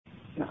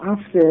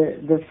After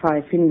the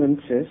five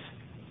hindrances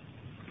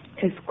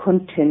as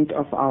content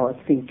of our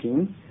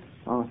thinking,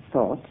 our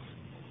thoughts,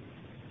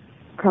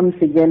 comes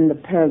again the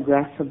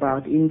paragraph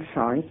about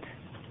insight,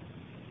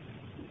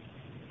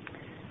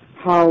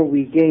 how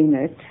we gain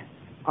it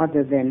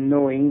other than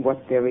knowing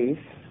what there is.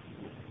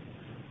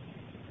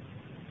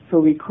 So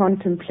we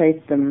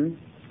contemplate them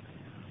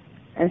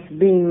as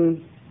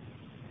being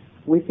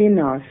within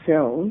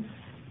ourselves,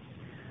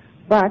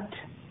 but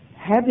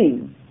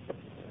having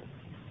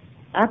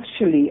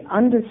actually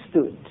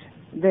understood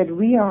that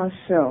we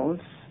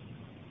ourselves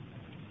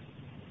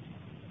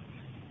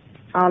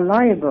are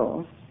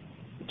liable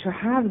to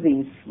have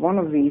one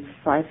of these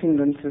five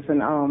hindrances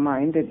in our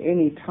mind at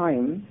any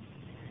time,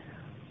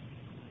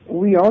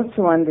 we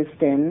also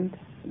understand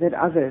that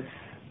others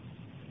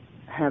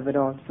have it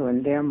also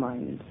in their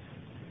minds.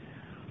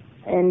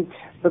 And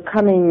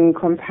becoming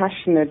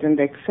compassionate and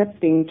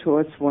accepting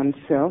towards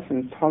oneself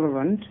and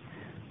tolerant,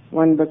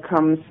 one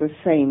becomes the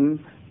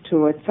same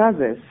towards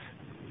others.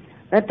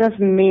 That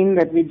doesn't mean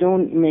that we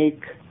don't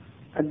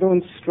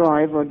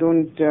strive or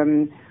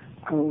don't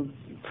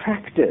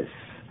practice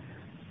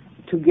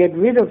to get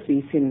rid of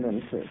these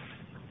hindrances.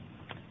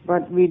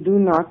 But we do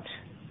not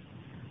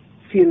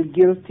feel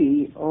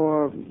guilty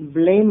or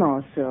blame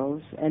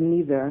ourselves, and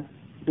neither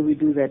do we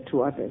do that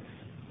to others.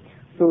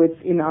 So it's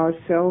in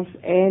ourselves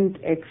and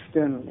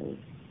externally.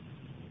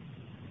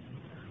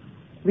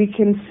 We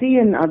can see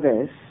in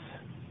others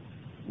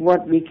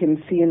what we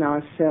can see in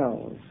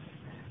ourselves.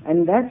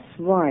 And that's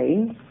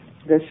why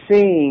the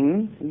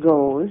saying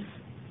goes,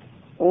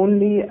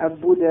 only a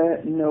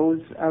Buddha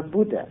knows a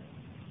Buddha.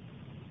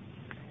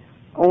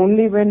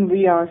 Only when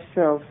we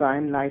ourselves are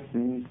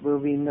enlightened will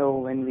we know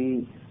when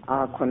we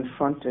are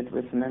confronted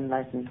with an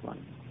enlightened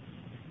one.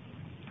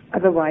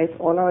 Otherwise,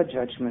 all our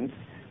judgments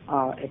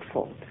are at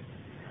fault.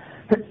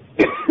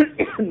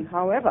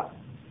 However,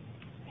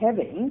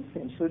 having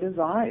sensual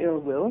desire, ill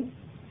will,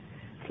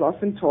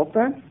 sloth and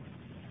torpor,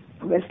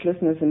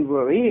 restlessness and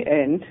worry,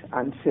 and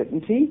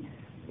uncertainty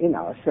in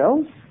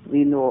ourselves,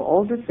 we know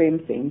all the same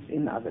things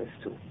in others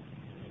too.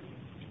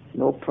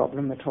 No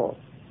problem at all.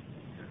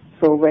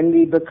 So when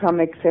we become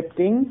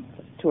accepting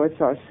towards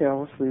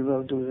ourselves, we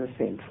will do the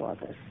same for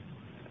others.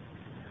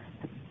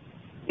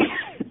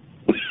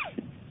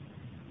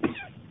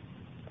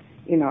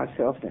 In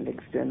ourselves and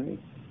externally.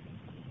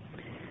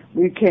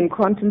 We can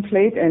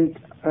contemplate and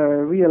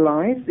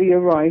realize the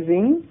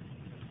arising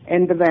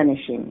and the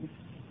vanishing.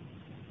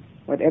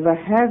 Whatever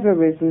has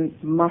arisen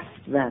must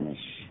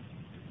vanish.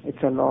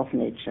 It's a law of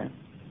nature.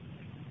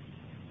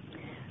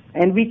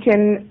 And we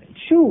can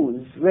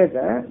choose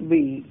whether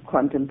we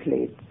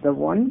contemplate the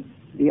one,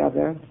 the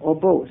other, or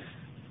both.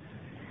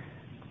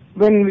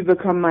 When we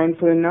become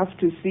mindful enough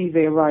to see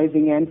the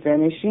arising and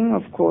vanishing,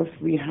 of course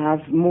we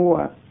have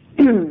more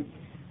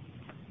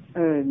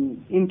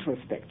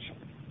introspection.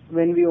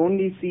 When we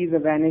only see the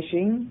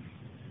vanishing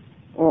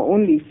or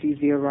only see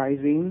the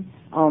arising,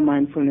 our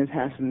mindfulness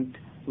hasn't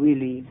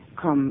really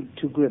come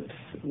to grips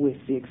with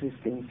the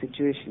existing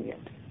situation yet.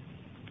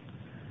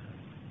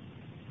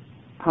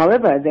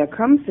 However, there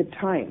comes a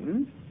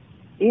time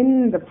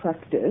in the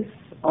practice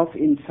of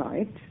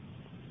insight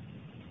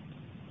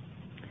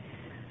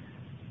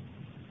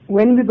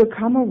when we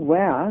become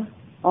aware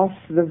of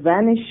the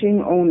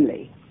vanishing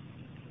only.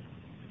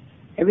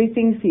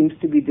 Everything seems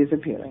to be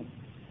disappearing,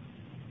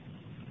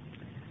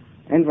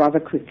 and rather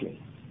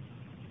quickly.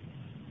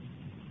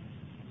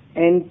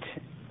 And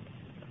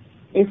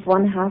if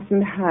one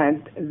hasn't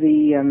had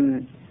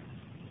the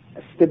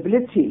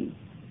stability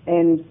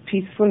and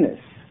peacefulness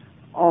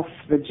of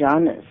the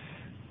jhanas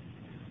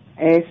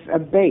as a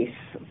base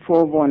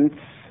for one's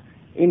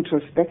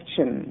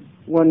introspection,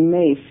 one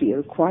may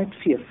feel quite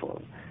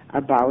fearful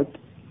about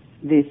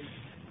this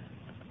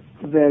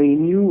very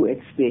new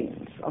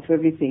experience of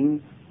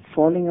everything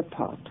falling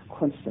apart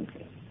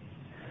constantly.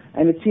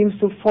 And it seems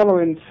to follow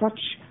in such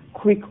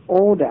quick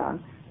order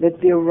that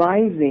the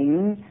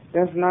arising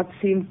does not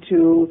seem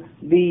to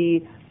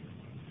be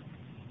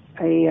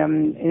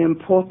an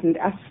important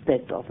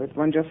aspect of it.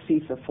 One just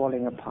sees the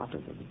falling apart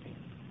of everything.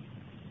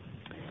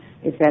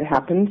 If that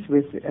happens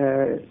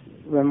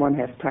when one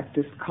has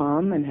practiced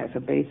calm and has a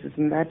basis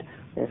in that,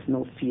 there's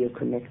no fear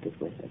connected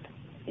with it.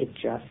 It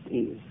just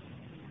is.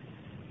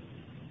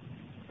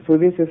 So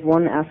this is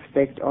one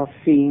aspect of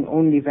seeing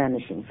only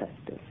vanishing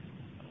factors.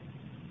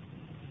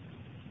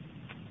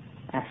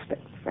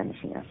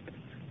 Vanishing aspects.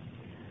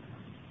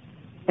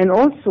 And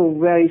also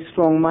very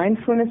strong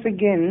mindfulness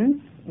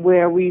again,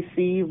 where we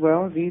see,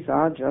 well, these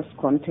are just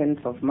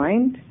contents of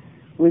mind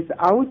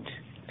without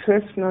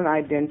personal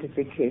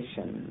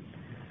identification,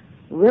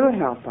 will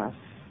help us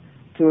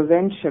to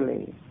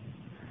eventually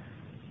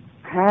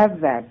have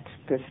that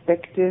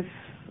perspective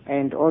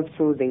and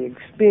also the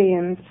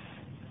experience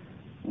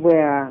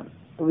where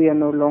we are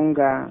no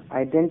longer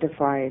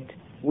identified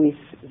with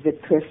the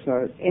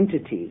personal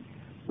entity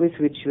with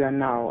which we are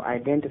now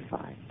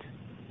identified,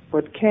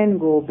 but can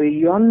go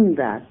beyond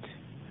that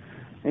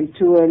and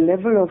to a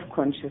level of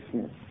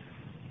consciousness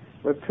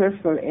where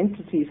personal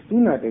entities do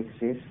not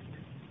exist,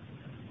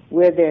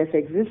 where there's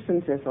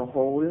existence as a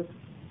whole,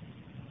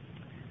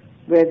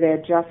 where there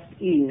just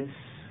is,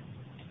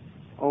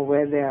 or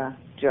where there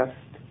just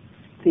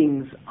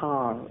things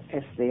are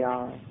as they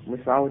are,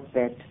 without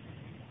that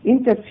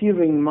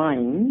interfering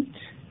mind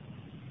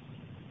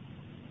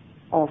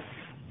of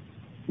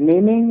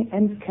naming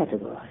and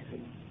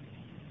categorizing.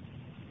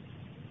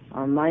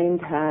 Our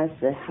mind has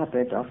the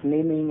habit of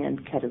naming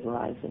and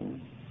categorizing.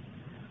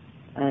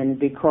 And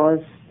because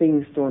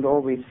things don't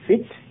always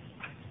fit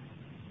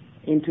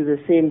into the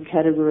same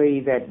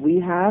category that we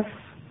have,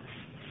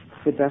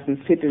 if it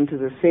doesn't fit into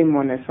the same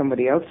one as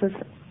somebody else's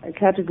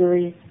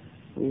category,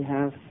 we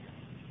have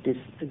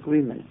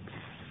disagreements.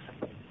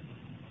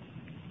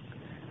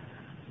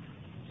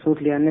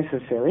 Totally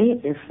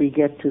unnecessary if we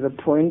get to the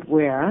point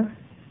where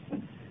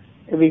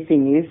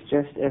everything is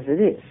just as it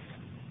is.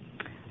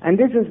 And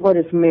this is what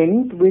is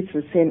meant with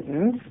the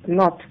sentence,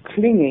 not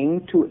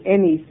clinging to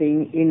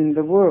anything in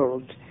the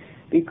world.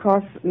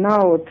 Because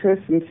now a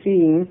person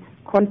seeing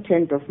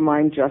content of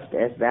mind just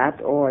as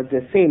that, or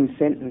the same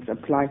sentence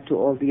applied to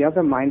all the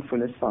other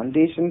mindfulness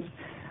foundations,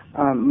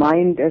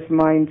 mind as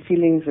mind,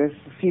 feelings as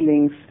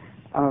feelings,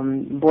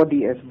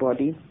 body as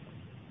body.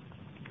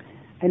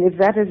 And if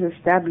that is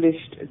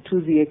established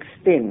to the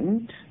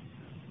extent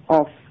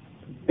of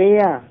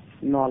bare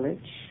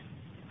knowledge,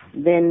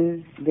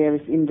 then there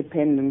is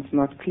independence,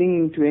 not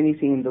clinging to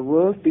anything in the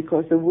world,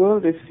 because the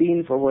world is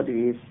seen for what it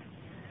is,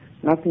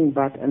 nothing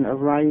but an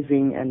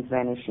arising and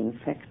vanishing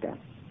factor.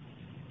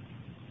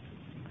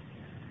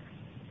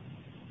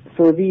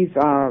 So these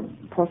are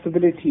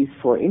possibilities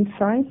for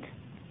insight,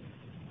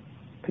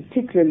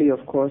 particularly,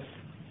 of course,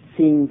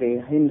 seeing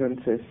the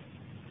hindrances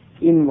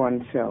in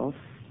oneself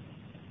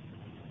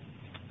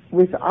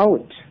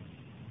without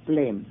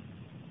blame,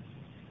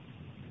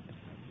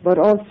 but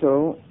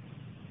also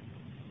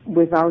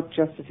without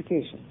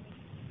justification.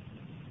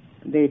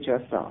 They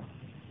just are.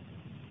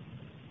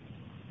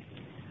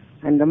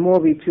 And the more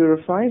we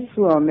purify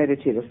through our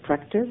meditative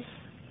practice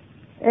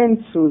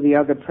and through the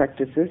other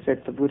practices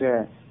that the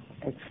Buddha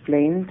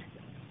explained,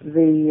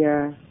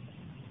 the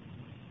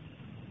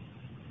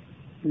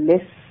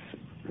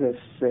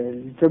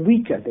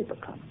weaker they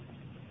become.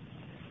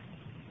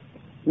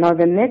 Now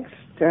the next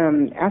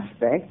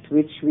aspect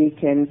which we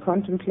can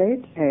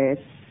contemplate as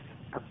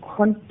a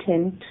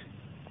content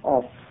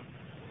of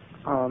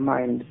our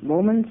mind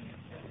moments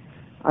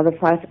are the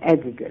 5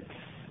 aggregates.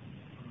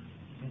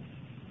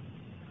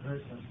 Can I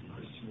just ask a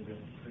question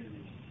again,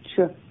 please?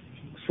 Sure,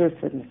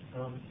 certainly.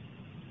 Am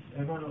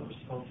I not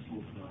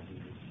responsible for my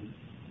aggregates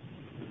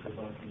because I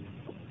can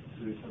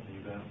do something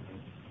about them?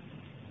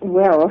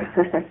 Well,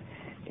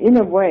 in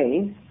a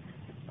way,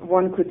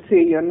 one could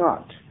say you're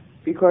not.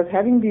 Because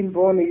having been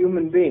born a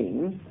human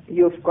being,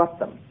 you've got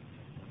them.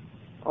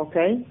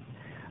 Okay?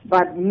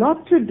 But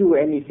not to do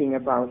anything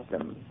about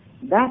them,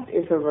 that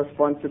is a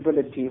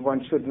responsibility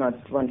one should not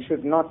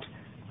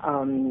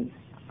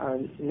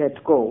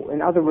let go.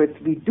 In other words,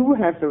 we do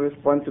have the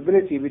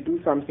responsibility, we do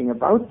something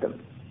about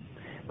them.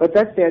 But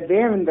that they're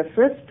there in the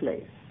first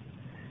place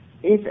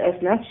is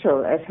as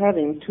natural as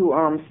having 2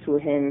 arms, 2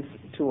 hands,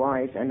 2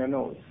 eyes, and a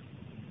nose.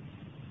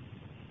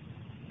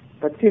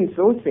 But since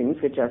those things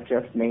which I've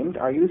just named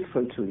are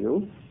useful to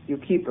you, you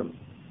keep them.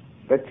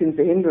 But since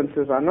the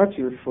hindrances are not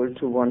useful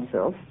to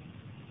oneself,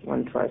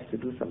 one tries to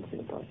do something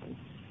about them.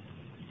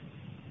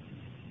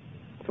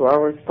 So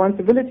our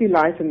responsibility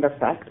lies in the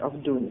fact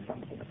of doing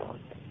something about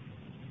them.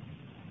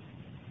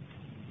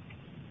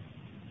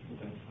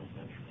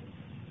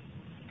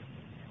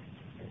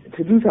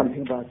 To do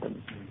something about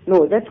them.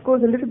 No, that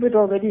goes a little bit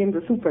already in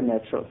the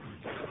supernatural.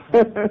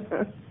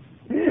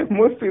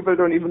 Most people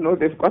don't even know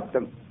they've got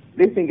them.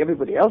 They think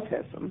everybody else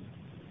has them.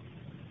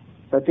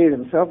 But they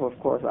themselves, of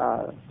course,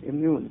 are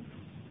immune.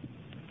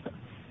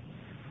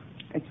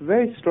 It's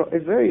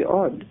very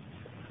odd.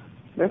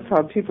 That's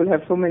how people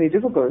have so many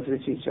difficulties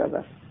with each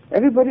other.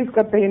 Everybody's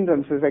got the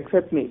hindrances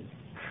except me.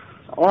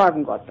 Oh, I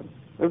haven't got them.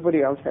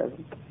 Everybody else has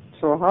them.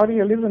 So how do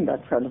you live in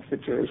that kind of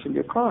situation?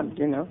 You can't,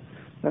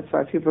 That's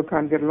why people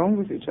can't get along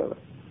with each other.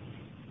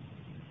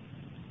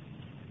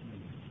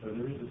 So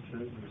there is a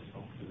certain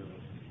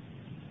responsibility.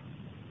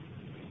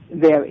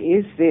 There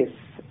is this.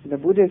 The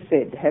Buddha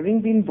said,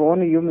 having been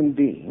born a human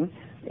being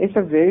is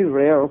a very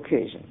rare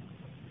occasion.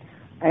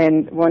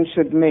 And one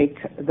should make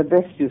the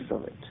best use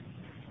of it.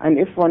 And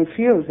if one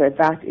feels that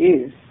that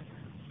is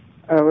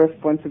a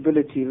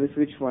responsibility with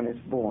which one is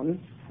born,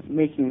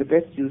 making the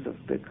best use of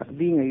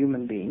being a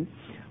human being,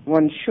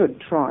 one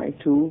should try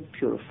to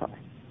purify.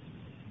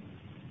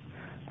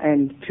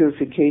 And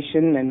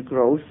purification and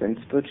growth and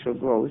spiritual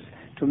growth,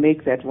 to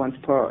make that one's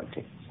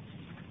priority.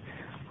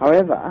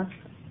 However,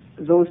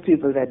 those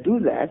people that do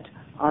that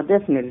are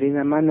definitely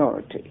the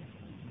minority.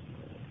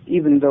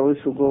 Even those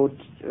who go,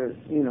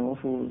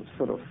 who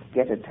sort of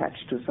get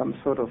attached to some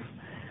sort of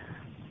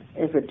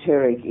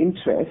esoteric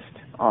interest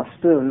are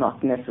still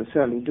not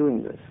necessarily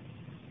doing this.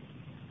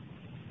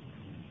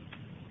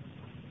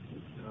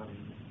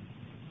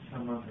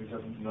 Someone who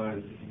doesn't know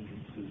that the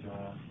hindrances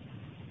are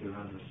their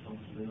own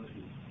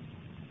responsibility,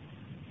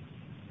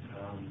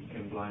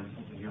 can blame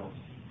something else.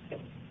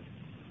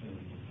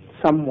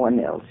 Someone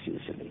else,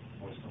 usually.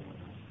 Or someone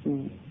else.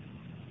 Mm.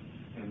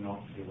 And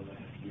not feel that they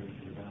have to do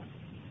anything about it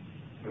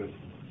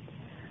personally.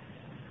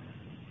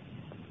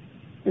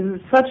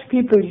 Such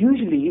people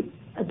usually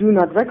do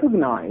not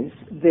recognize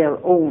their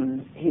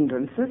own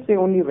hindrances, they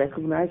only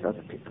recognize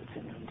other people's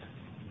hindrances.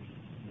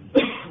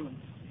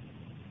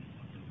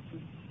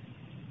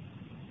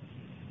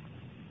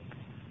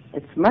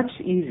 It's much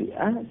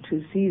easier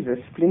to see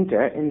the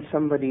splinter in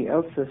somebody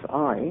else's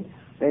eye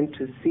than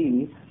to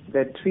see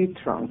the tree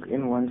trunk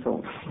in one's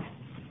own.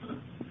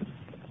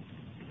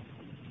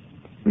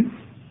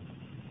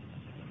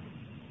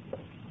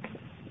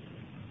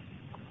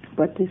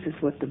 But this is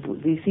what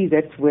we see.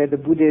 That's where the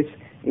Buddha's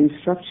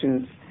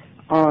instructions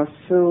are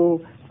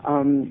so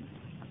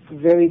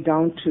very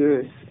down to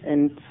earth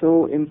and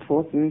so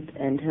important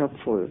and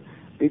helpful,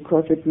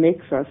 because it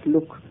makes us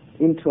look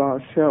into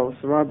ourselves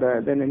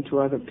rather than into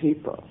other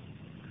people.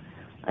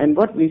 And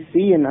what we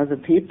see in other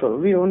people,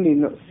 we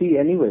only see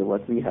anyway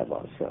what we have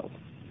ourselves,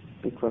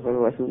 because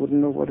otherwise we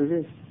wouldn't know what it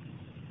is.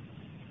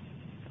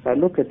 If I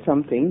look at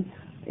something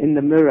in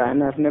the mirror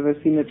and I've never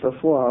seen it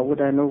before, how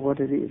would I know what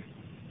it is?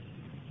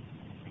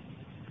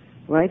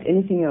 Right?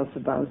 Anything else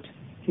about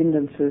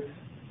hindrances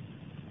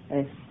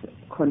as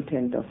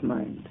content of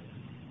mind?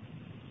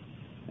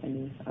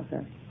 Any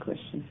other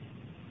questions?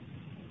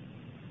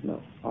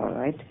 No. All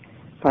right.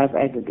 5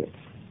 aggregates.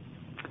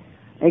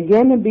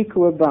 Again, a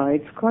bhikkhu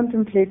abides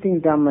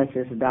contemplating Dhammas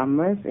as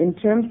Dhammas in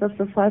terms of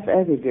the 5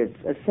 aggregates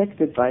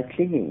affected by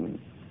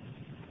clinging.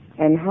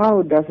 And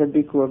how does a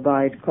bhikkhu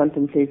abide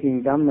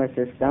contemplating Dhammas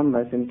as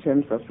Dhammas in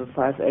terms of the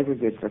 5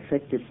 aggregates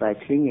affected by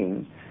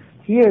clinging?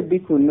 Here a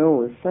bhikkhu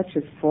knows such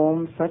as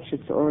form, such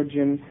its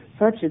origin,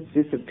 such its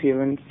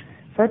disappearance,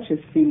 such as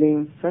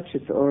feeling, such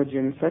its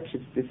origin, such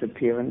its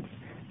disappearance,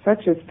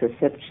 such as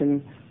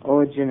perception,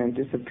 origin and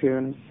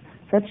disappearance,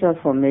 such are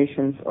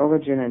formations,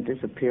 origin and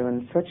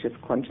disappearance, such as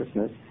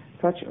consciousness,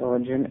 such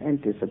origin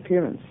and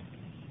disappearance.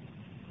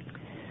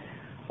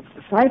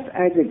 5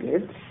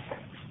 aggregates,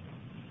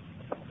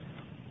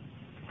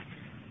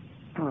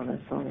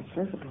 that's all it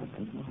says about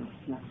them.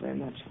 No, not very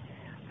much.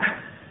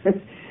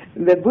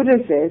 The Buddha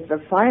says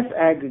the 5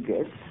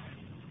 aggregates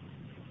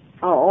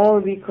are all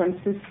we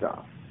consist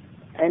of.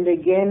 And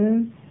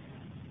again,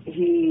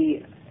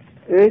 he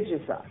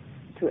urges us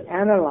to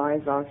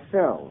analyze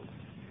ourselves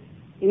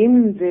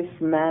in this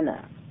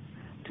manner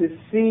to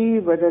see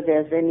whether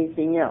there's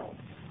anything else.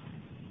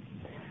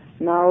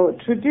 Now,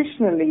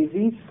 traditionally,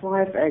 these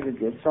 5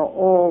 aggregates are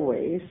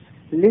always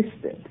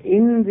listed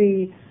in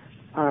the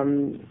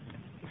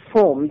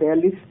form. They're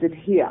listed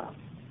here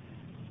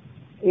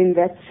in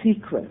that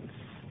sequence.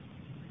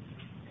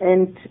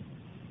 And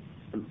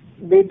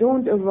they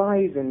don't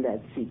arise in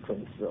that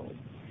sequence, though.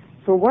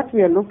 So what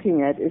we are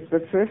looking at is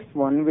the first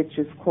one, which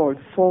is called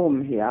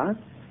form here,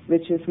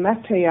 which is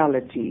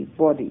materiality,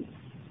 body.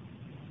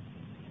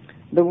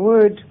 The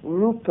word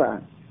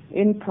rupa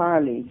in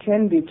Pali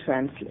can be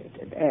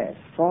translated as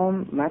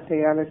form,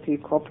 materiality,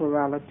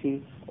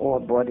 corporality, or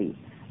body.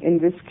 In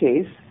this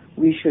case,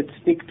 we should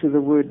stick to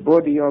the word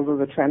body, although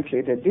the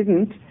translator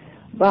didn't,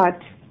 but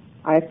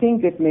I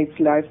think it makes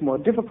life more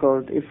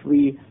difficult if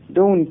we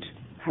don't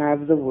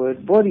have the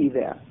word body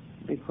there,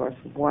 because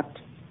what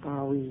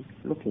are we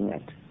looking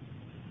at?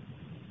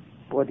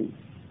 Body.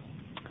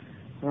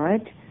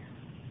 Right?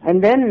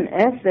 And then,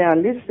 as they are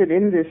listed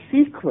in this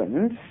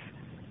sequence,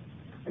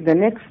 the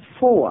next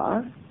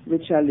 4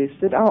 which are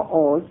listed are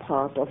all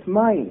part of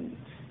mind,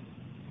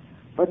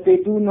 but they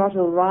do not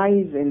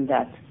arise in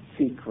that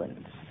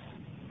sequence.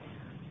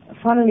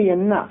 Funnily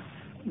enough,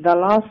 the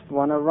last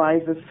one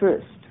arises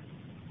first,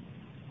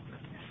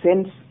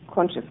 sense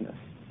consciousness.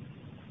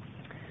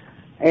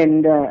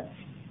 And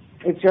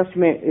it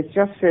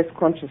just says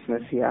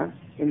consciousness here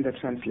in the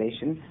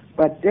translation,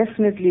 but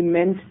definitely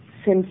meant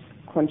sense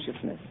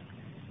consciousness.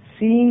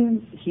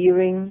 Seeing,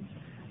 hearing,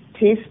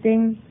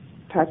 tasting,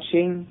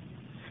 touching,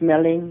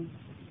 smelling,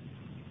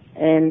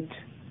 and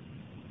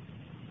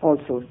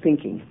also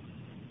thinking.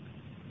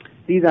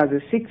 These are the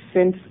 6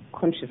 sense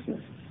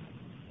consciousnesses.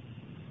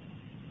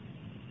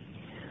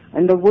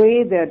 And the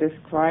way they're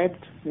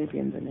described, maybe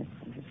in the next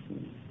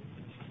one.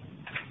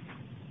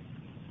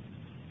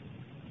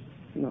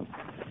 No.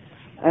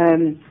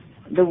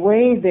 The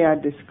way they are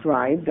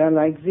described are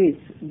like this.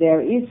 There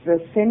is a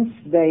sense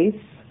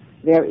base,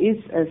 there is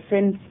a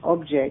sense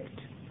object.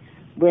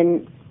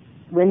 When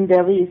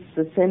there is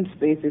the sense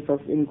basis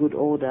of in good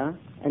order,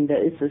 and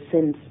there is a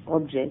sense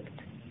object,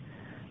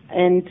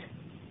 and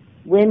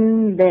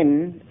when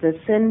then the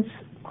sense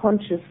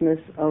consciousness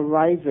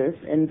arises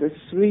and the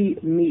 3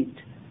 meet,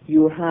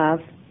 you have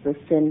the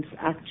sense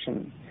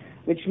action,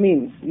 which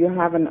means you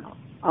have an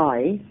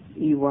I,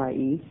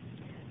 E-Y-E,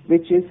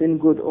 which is in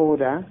good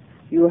order.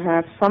 You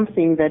have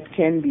something that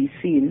can be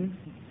seen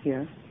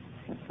here,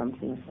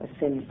 something, a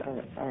sense,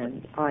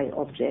 an I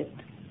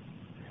object.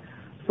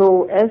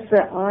 So as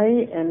the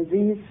I and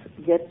these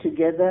get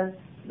together,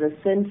 the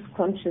sense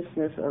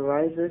consciousness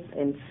arises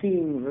and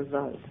seeing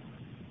results.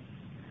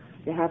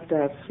 You have to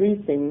have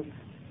 3 things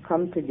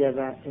come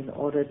together in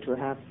order to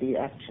have the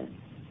action.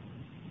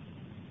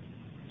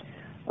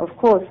 Of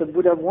course, the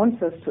Buddha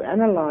wants us to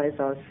analyze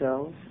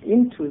ourselves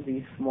into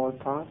these small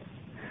parts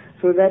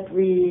so that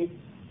we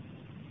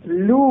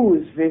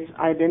lose this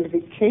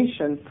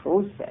identification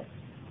process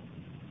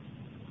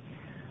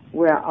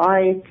where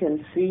I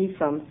can see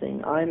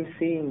something, I'm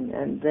seeing,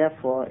 and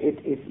therefore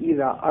it is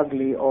either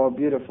ugly or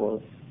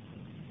beautiful.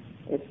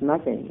 It's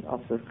nothing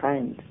of the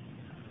kind.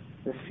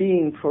 The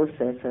seeing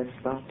process has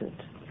started.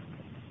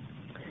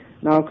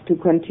 Now, to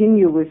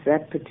continue with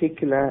that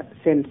particular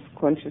sense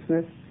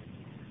consciousness,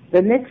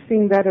 the next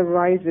thing that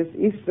arises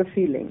is the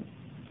feeling,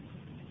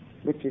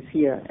 which is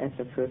here as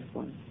the first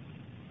one.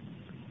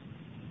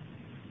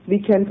 We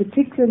can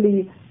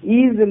particularly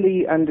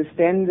easily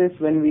understand this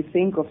when we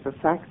think of the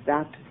fact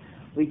that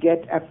we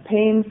get a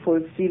painful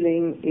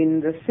feeling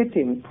in the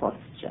sitting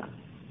posture.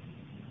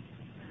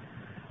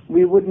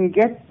 We wouldn't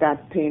get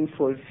that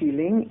painful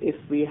feeling if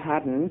we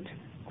hadn't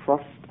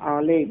crossed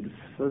our legs.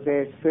 So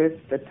there's first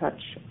the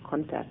touch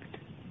contact,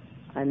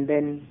 and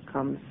then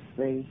comes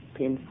the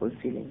painful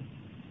feeling.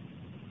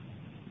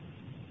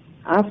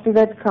 After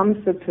that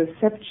comes the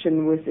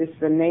perception, which is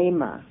the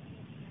nema,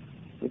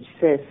 which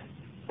says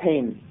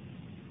pain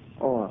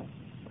or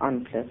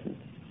unpleasant.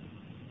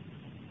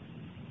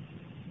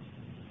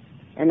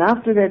 And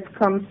after that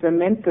comes the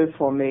mental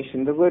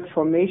formation. The word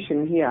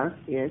formation here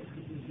is...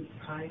 Is it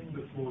pain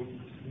before you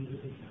perceive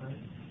it as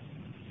pain?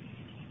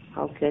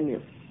 How can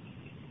you?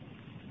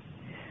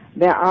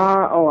 There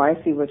are...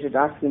 I see what you're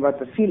asking about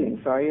the feelings,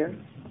 are you?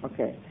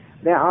 Okay.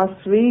 There are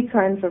three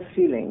kinds of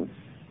feelings: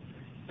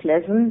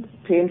 pleasant,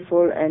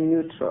 painful, and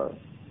neutral.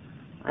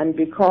 And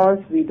because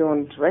we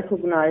don't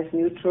recognize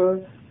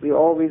neutral, we're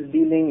always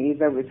dealing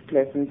either with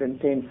pleasant and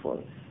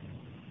painful.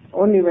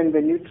 Only when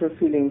the neutral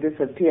feeling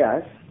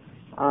disappears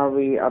are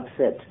we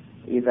upset,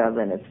 either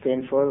when it's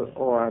painful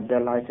or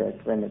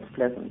delighted when it's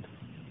pleasant.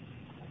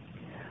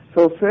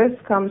 So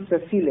first comes the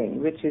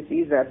feeling, which is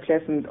either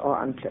pleasant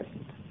or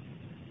unpleasant.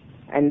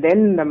 And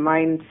then the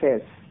mind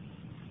says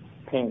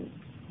pain.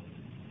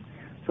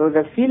 So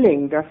the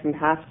feeling doesn't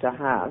have to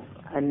have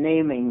a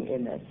naming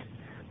in it.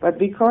 But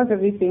because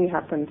everything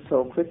happens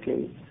so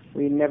quickly,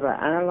 we never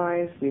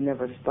analyze, we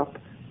never stop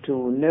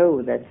to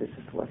know that this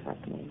is what's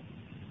happening.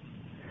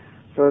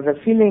 So the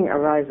feeling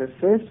arises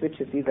first,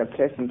 which is either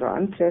pleasant or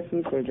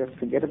unpleasant. We'll just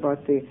forget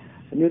about the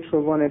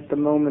neutral one at the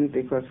moment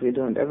because we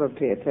don't ever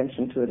pay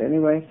attention to it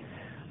anyway.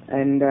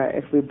 And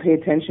if we pay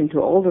attention to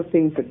all the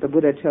things that the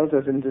Buddha tells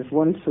us in this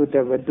one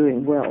sutta, we're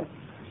doing well.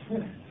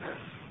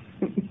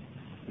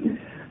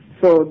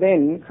 So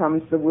then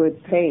comes the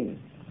word pain.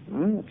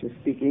 If you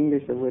speak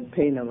English, the word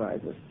pain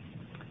arises.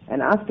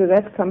 And after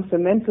that comes the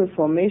mental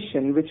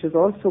formation, which is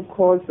also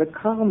called the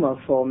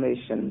karma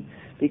formation,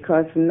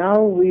 because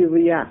now we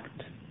react.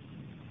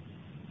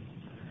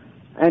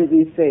 And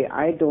we say,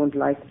 I don't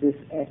like this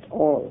at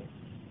all.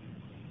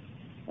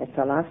 It's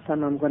the last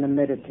time I'm going to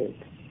meditate.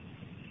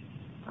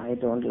 I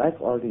don't like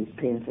all these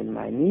pains in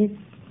my knees.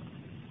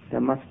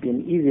 There must be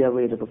an easier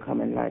way to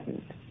become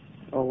enlightened,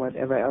 or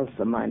whatever else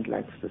the mind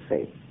likes to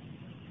say.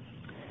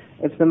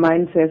 If the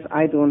mind says,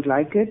 I don't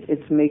like it,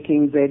 it's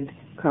making bad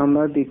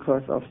karma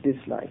because of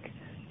dislike.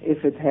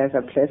 If it has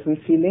a pleasant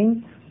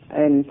feeling,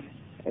 and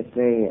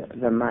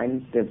the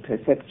mind, the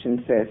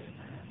perception says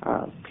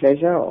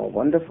pleasure or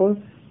wonderful,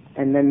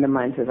 and then the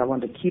mind says, I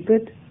want to keep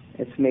it,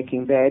 it's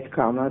making bad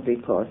karma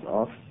because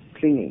of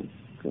clinging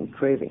and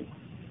craving.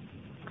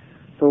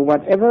 So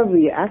whatever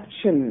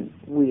reaction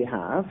we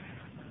have,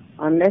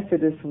 unless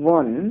it is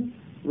one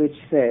which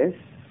says,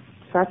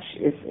 such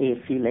is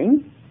a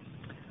feeling,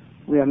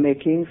 we are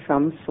making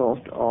some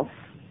sort of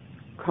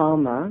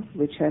karma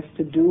which has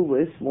to do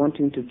with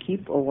wanting to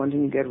keep or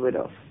wanting to get rid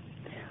of.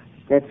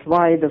 That's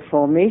why the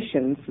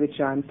formations, which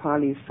are in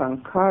Pali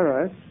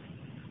sankharas,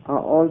 are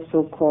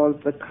also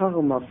called the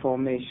karma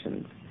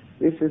formations.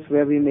 This is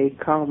where we make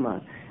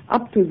karma.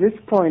 Up to this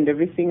point,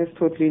 everything is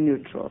totally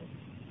neutral.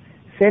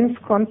 Sense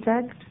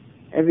contact,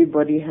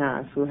 everybody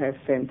has who has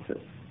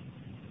senses.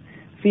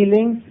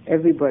 Feelings,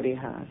 everybody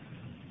has.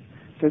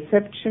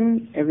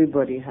 Perception,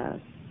 everybody has.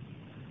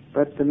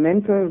 But the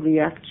mental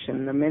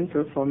reaction, the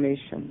mental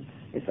formation,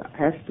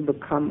 has to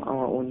become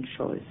our own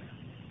choice.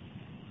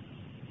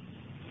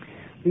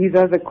 These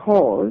are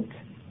called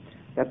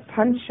the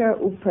Pancha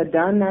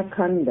Upadana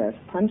Khandas.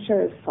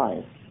 Pancha is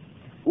 5.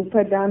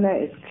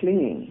 Upadana is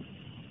clinging,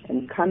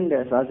 and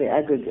Khandas are the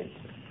aggregates.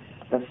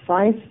 The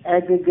 5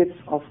 aggregates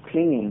of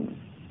clinging.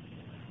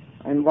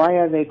 And why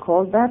are they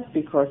called that?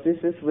 Because this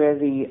is where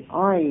the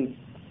I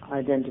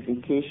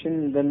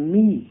identification, the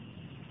me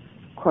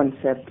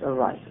concept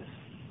arises.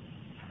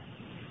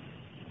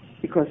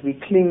 Because we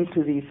cling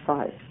to these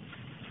 5.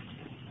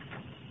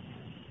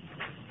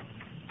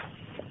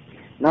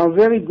 Now,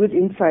 very good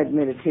insight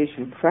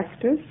meditation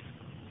practice,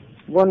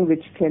 one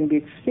which can be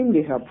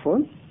extremely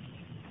helpful,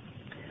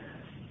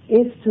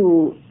 is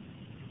to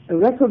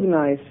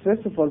recognize,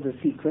 first of all, the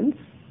sequence,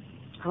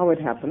 how it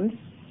happens,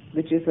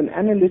 which is an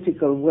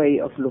analytical way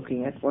of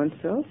looking at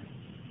oneself,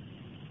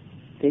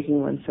 taking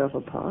oneself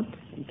apart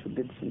into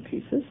bits and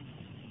pieces.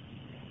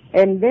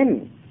 And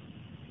then,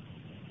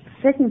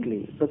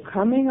 secondly,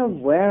 becoming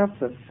aware of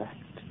the fact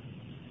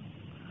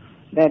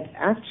that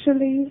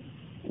actually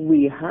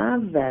we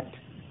have that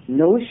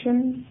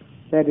notion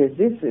that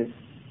this is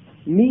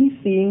me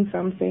seeing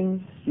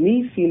something,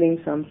 me feeling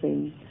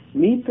something,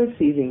 me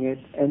perceiving it,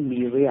 and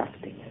me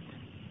reacting it.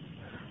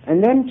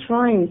 And then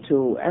trying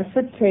to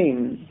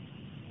ascertain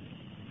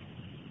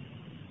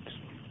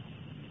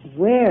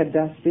where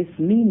does this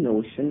me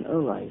notion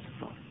arise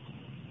from?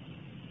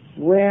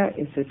 Where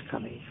is it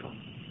coming from?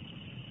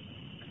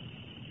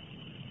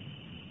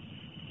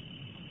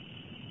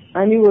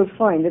 And you will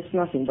find it's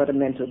nothing but a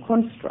mental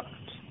construct.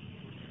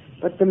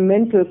 But the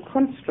mental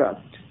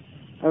construct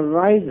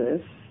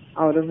arises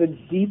out of a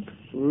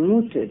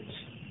deep-rooted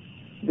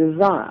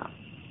desire.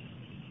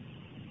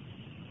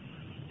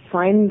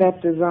 Find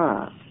that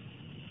desire,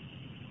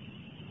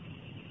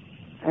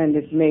 and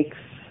it makes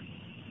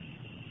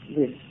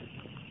this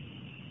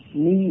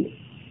me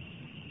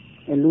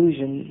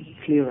illusion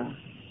clearer.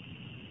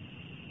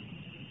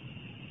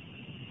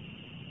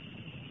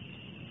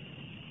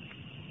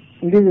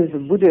 This is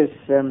Buddha's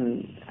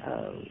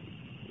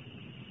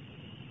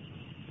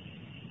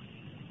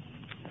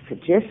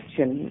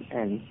suggestion,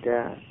 and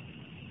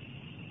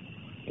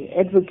he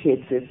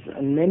advocates it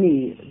in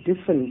many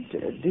different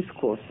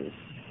discourses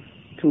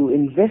to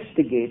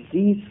investigate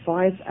these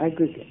 5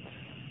 aggregates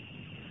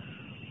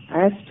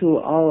as to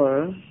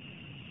our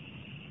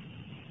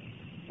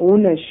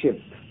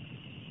ownership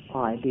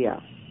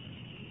idea.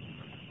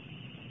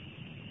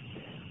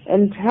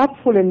 And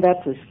helpful in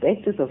that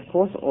respect is, of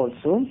course,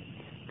 also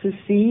to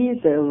see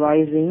the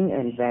arising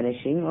and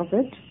vanishing of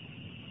it,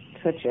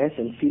 such as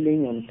in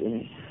feeling and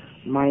in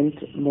mind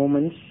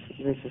moments.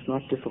 This is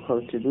not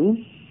difficult to do.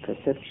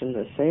 Perception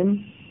the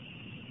same.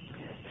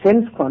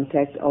 Sense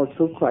contact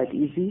also quite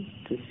easy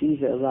to see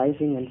the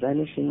arising and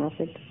vanishing of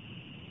it.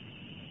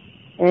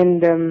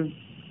 And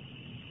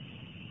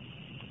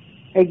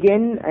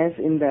again, as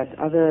in that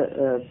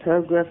other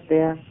paragraph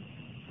there,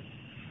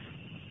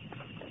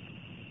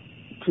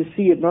 to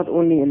see it not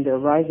only in the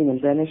arising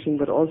and vanishing,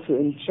 but also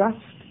in just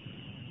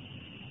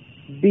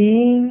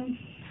being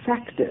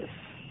factors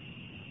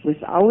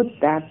without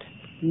that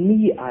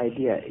me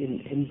idea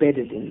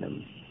embedded in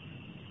them.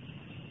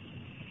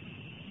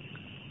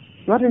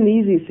 Not an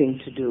easy thing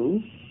to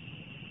do.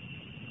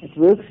 It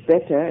works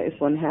better if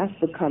one has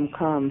become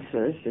calm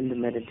first in the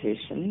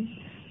meditation,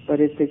 but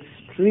it's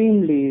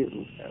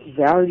extremely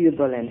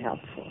valuable and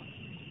helpful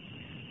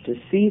to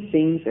see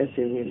things as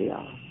they really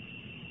are.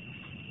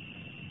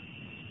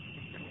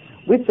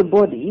 With the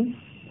body,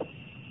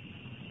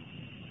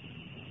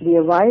 the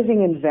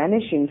arising and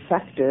vanishing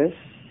factors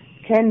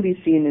can be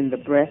seen in the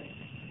breath,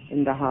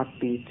 in the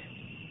heartbeat,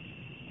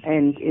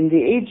 and in the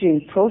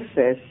aging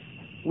process,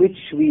 which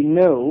we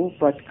know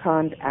but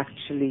can't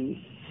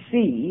actually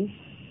see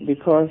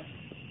because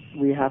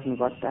we haven't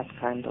got that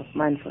kind of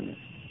mindfulness.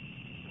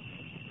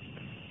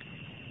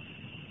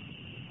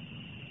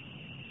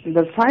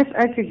 The 5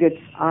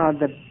 aggregates are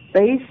the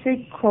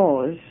basic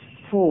cause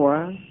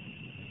for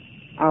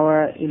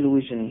our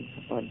illusion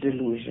or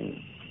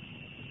delusion.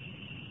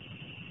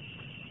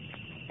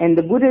 And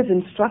the Buddha's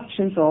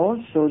instructions are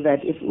also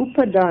that if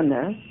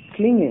upadana,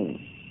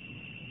 clinging,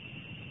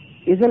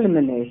 is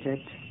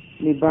eliminated,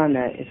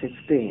 nibbana is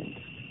experienced.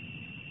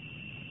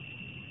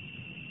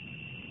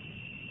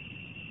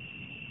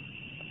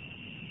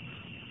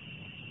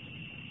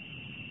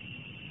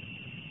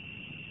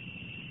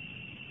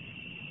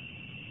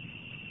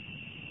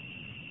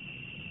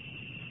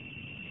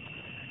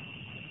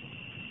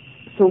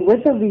 So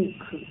whether we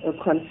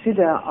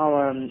consider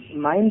our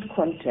mind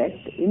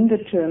contact in the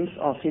terms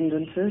of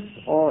hindrances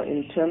or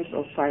in terms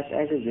of 5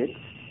 aggregates,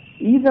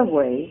 either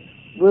way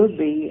will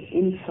be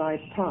inside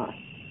path.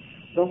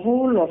 The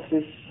whole of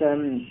this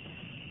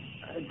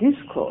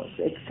discourse,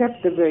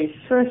 except the very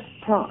first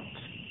part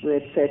where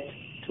it said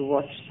to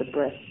watch the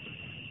breath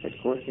that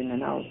goes in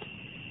and out,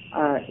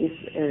 is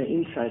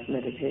insight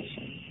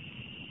meditation.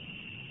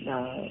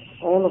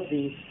 All of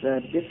these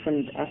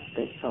different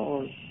aspects are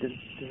all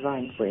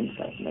designed for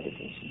insight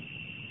meditation.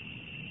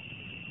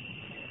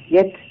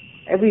 Yet,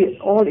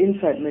 all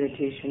insight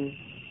meditation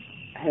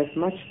has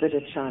much better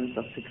chance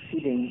of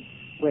succeeding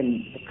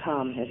when the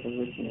calm has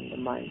arisen in the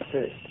mind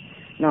first.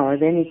 Now, are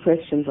there any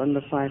questions on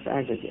the 5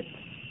 aggregates?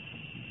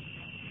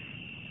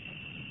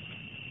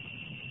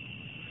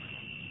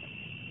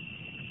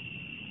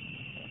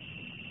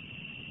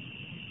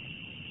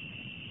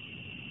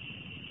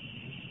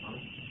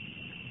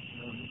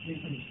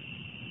 Even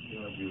the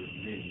idea of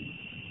me,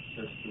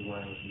 just the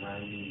way of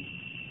naming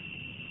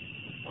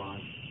the 5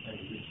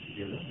 aggregates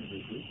together as a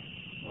group,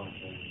 like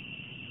a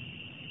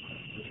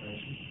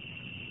classification.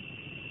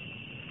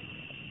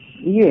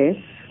 Yes,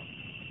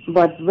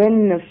 but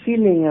when a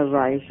feeling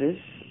arises,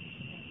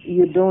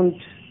 you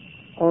don't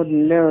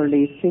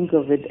ordinarily think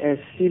of it as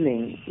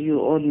feeling. You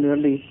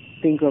ordinarily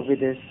think of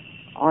it as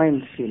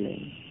I'm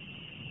feeling.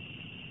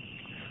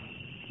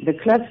 The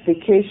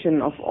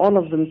classification of all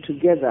of them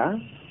together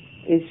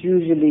is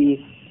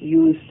usually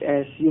used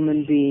as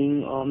human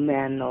being or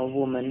man or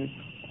woman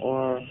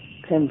or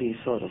can be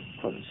sort of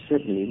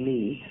certainly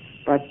me,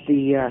 but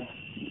the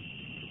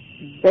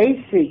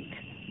basic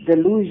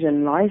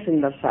delusion lies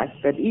in the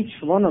fact that each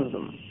one of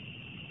them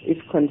is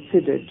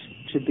considered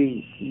to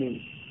be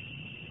me.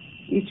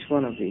 Each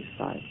one of these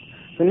five.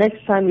 The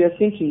next time you're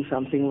thinking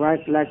something,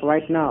 like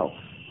right now,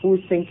 who's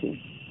thinking?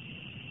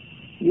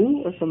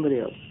 You or somebody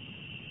else?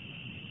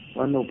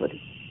 Or nobody?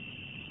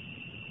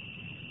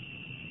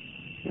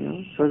 You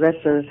know, so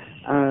that's a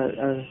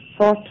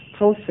thought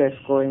process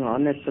going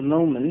on at the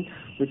moment,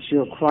 which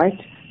you're quite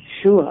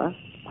sure,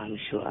 I'm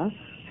sure,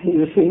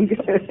 you think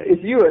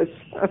is yours.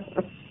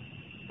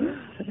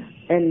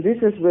 And this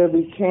is where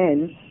we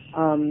can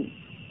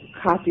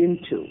cut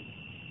into.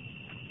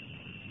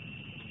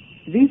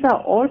 These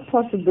are all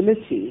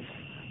possibilities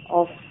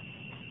of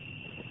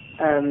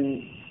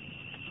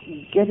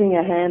getting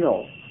a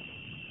handle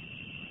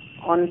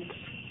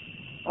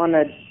on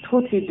a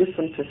totally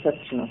different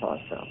perception of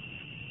ourselves.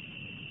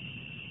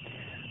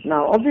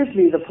 Now,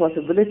 obviously, the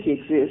possibility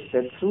exists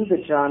that through the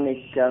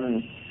jhanic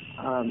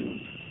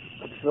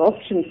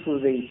absorption, through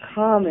the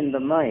calm in the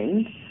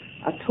mind,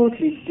 a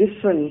totally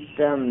different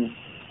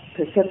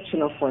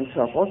perception of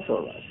oneself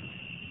also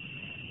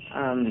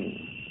arises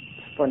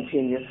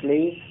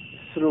spontaneously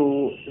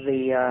through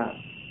the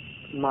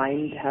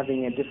mind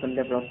having a different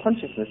level of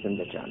consciousness in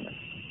the jhana.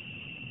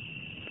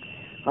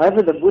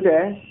 However, the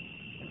Buddha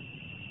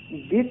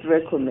did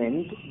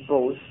recommend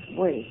both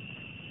ways,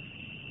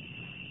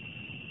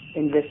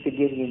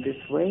 investigating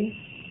this way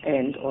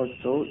and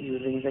also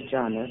using the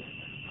jhanas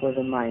for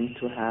the mind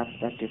to have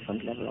that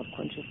different level of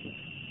consciousness.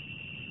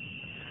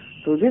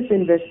 So this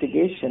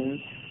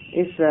investigation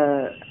is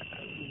a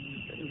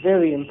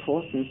very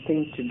important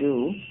thing to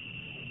do,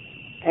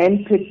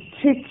 and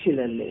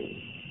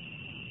particularly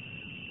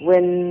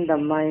when the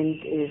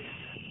mind is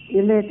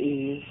ill at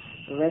ease,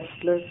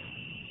 restless,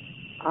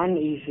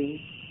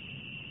 uneasy,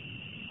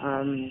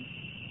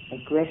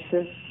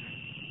 aggressive,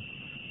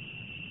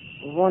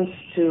 wants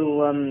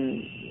to,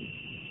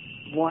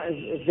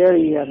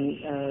 very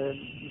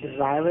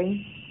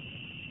desiring.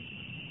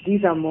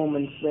 These are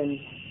moments when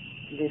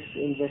this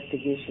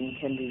investigation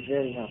can be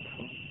very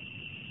helpful.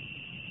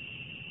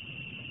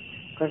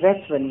 Because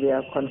that's when we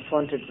are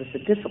confronted with a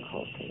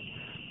difficulty.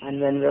 And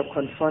when we are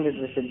confronted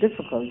with a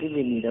difficulty,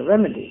 we need a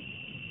remedy.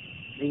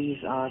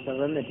 These are the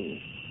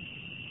remedies.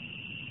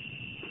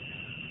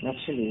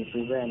 Naturally, if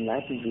we were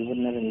enlightened, we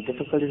wouldn't have any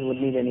difficulties, we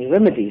wouldn't need any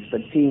remedies.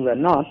 But seeing we're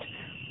not,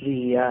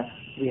 we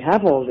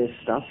have all this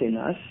stuff in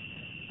us,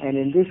 and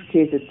in this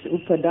case it's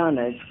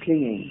upadana, it's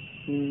clinging.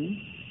 The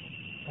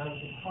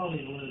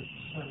Pali word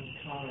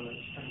sankhara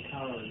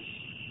is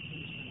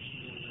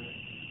mentioned in there.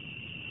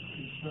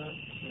 Is that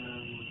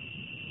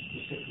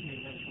specifically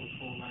mental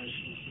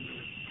formations that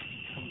have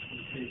come from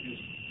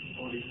previous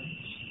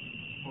embodiments,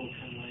 or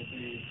can they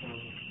be from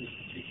this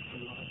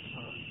particular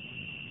lifetime?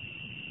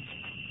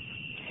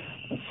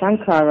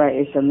 Sankhara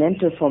is a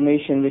mental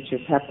formation which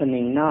is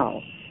happening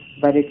now,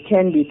 but it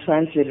can be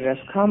translated as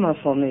karma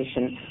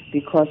formation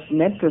because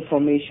mental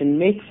formation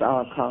makes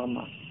our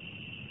karma.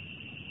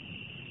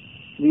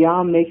 We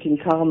are making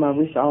karma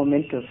with our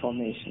mental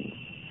formations.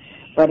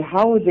 But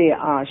how they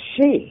are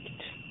shaped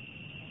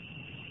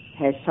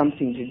has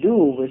something to do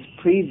with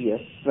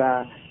previous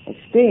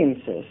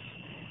experiences.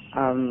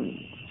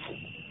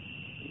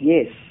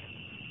 Yes,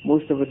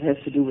 most of it has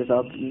to do with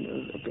our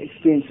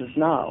experiences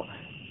now.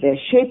 They're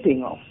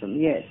shaping of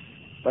them, yes,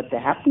 but the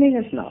happening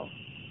is now.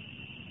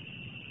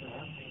 The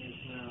happening is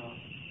now.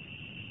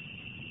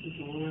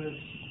 The words,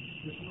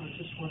 I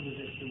just wondered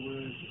if the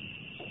words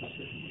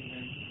specifically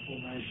meant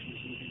formations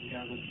that have been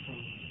gathered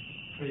from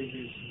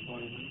previous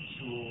embodiments,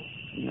 or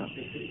no.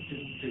 If it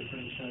didn't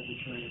differentiate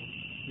between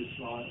this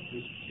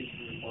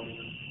particular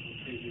embodiment and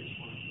the previous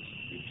ones,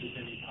 it's just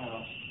any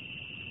past.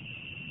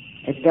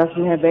 It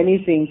doesn't have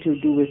anything to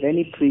do with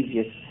any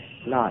previous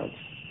lives.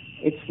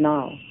 It's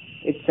now.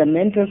 It's the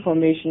mental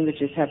formation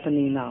which is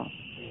happening now.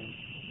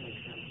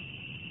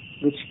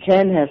 Which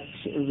has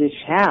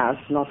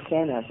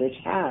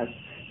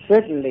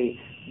certainly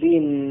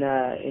been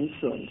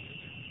influenced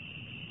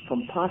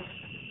from past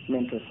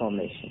mental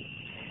formation.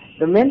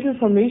 The mental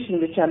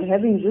formation which I'm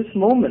having this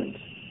moment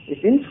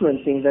is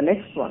influencing the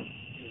next one.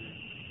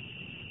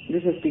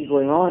 This has been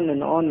going on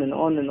and on and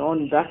on and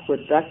on,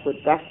 backward,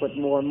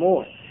 more and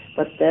more.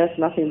 But there's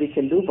nothing we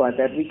can do about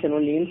that. We can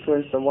only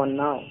influence the one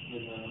now.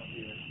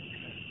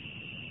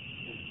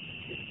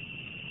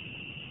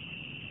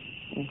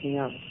 Anything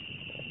else?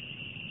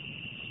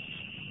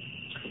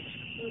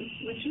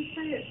 Would you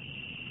say,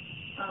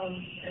 I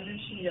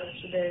mentioned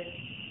yesterday,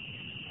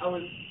 I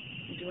was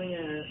doing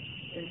an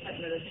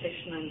insight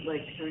meditation on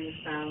like hearing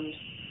a sound,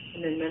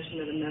 and then mentioned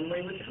that a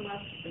memory would come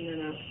up, and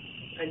then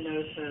I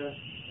noticed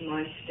a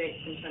mind state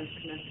sometimes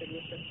connected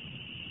with it.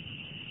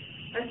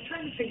 I was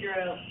trying to figure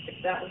out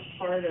if that was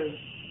part of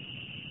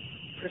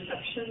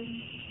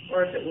perception,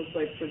 or if it was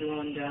like further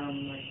on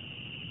down, like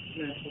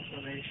mental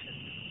formation.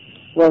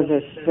 Well,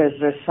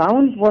 the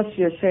sound was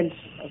your sense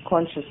of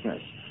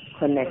consciousness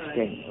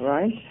connecting,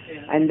 right?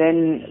 Yeah. And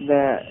then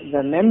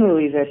the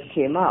memory that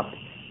came up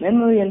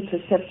Memory and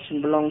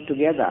perception belong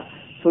together.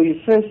 So you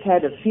first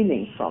had a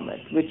feeling from it,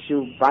 which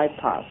you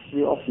bypass.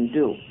 We often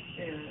do.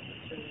 Yeah.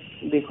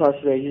 Because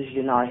we're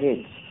usually in our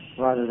heads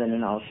rather than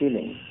in our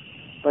feelings.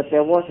 But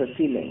there was a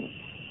feeling.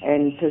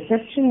 And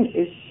perception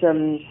is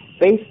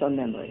based on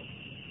memory.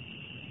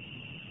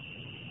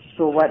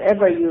 So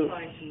whatever you...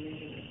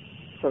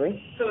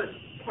 Sorry? So it's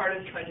part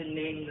of trying to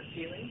name the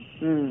feeling?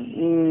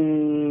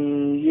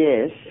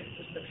 Yes. If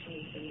perception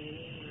is the naming?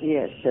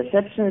 Yes,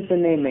 perception is the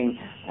naming.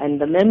 And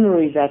the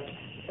memory that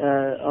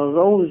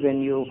arose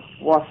in you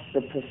was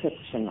the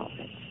perception of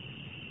it.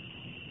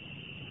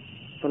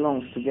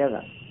 Belongs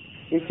together.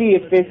 You see,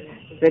 if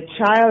the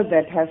child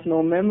that has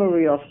no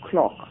memory of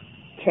clock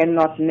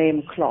cannot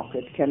name clock,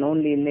 it can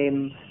only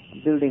name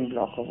building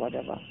block or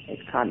whatever.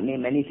 It can't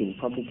name anything,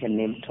 probably can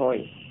name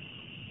toy.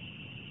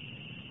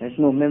 There's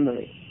no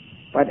memory.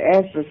 But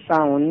as the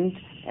sound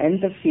and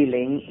the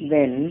feeling,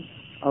 then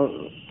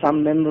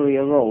some memory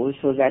arose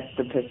so that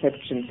the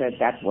perception said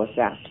that was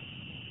that.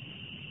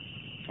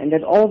 And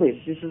that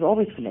this is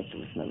always connected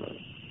with memory.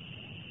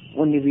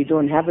 Only we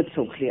don't have it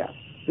so clear.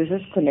 This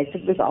is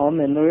connected with our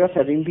memory of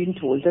having been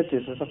told that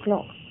this is a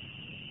clock.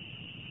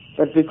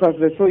 But because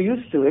we're so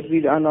used to it,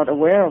 we are not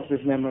aware of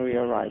this memory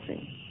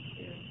arising.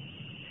 Yeah.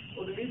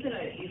 Well, the reason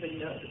I even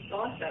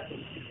thought that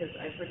was because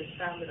I heard a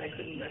sound that I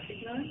couldn't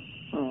recognize.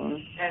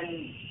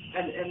 And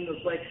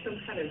like some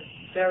kind of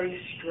very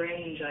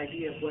strange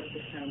idea of what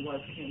the sound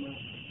was came up.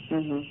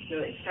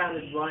 It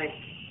sounded like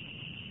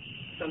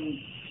some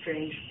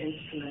strange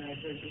instrument I've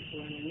heard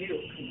before, and I knew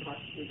it couldn't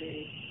possibly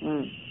be.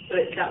 But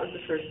that was the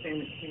first thing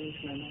that came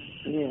into my mind.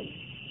 Yes.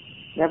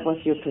 That was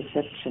your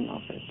perception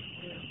of it.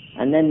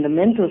 Yeah. And then the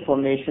mental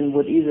formation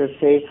would either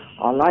say,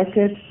 I like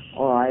it,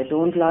 or I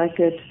don't like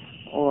it,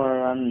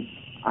 or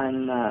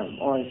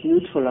or is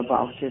neutral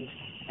about it,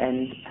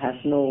 and has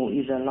no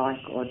either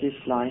like or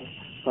dislike,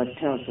 but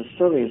tells a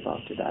story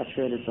about it. I've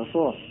heard it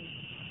before.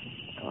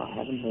 Oh, I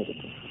haven't heard it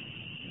before.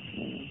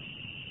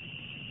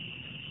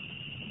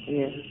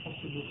 Yes. Is it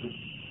possible to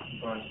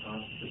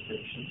bypass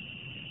perception?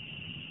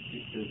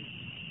 If there's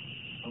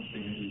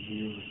something that is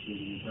real that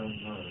you don't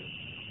know,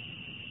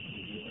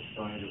 you're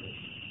afraid of it.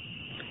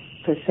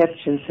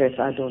 Perception says,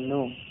 I don't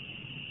know.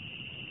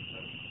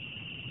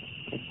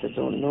 It's the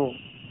don't know.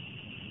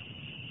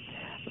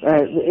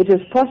 It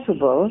is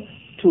possible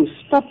to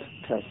stop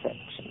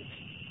perceptions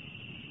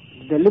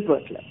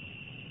deliberately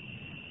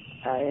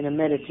in a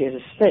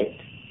meditative state,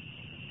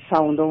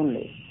 sound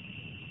only,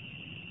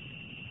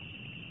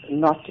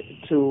 not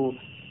to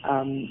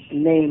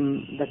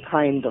name the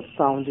kind of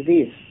sound it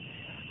is.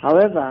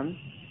 However,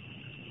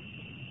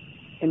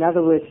 in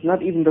other words,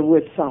 not even the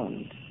word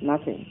sound,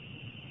 nothing,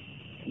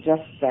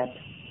 just that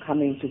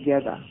coming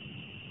together.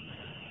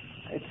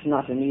 It's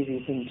not an easy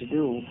thing to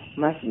do.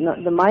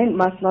 The mind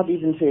must not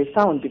even say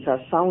sound, because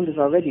sound is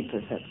already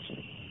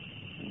perception.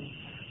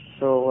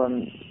 So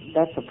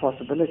that's a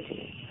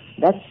possibility.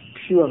 That's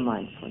pure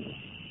mindfulness,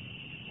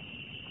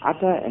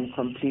 utter and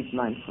complete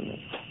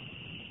mindfulness.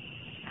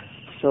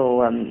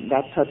 So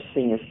that such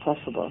thing is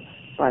possible.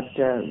 But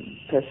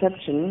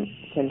perception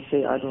can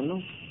say, I don't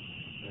know.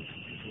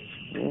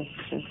 Yes,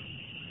 sure.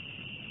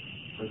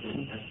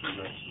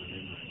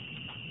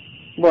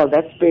 Well,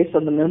 that's based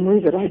on the memory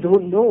that I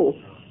don't know.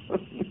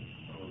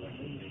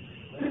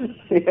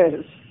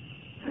 Yes.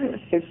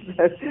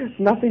 There's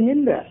nothing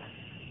in there.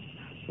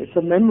 It's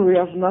a memory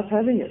of not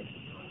having it.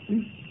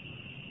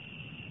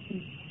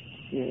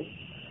 Yes.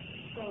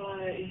 So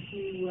if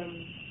you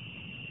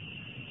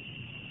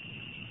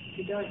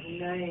don't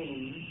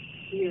name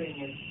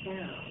hearing as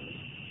sound,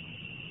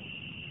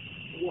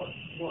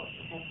 what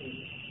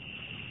happens?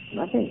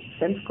 Nothing.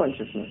 Sense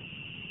consciousness.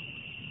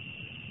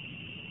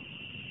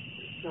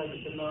 So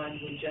that the mind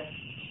will just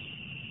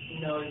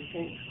know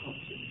sense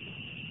consciousness.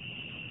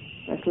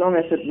 As long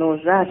as it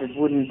knows that, it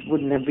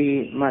wouldn't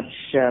be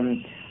much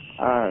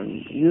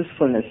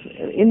usefulness.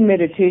 In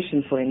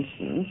meditation, for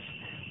instance,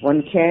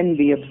 one can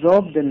be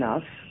absorbed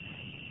enough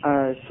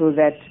so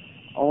that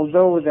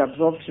although the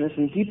absorption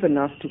isn't deep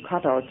enough to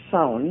cut out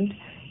sound,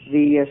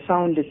 the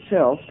sound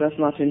itself does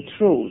not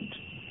intrude,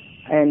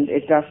 and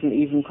it doesn't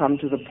even come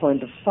to the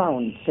point of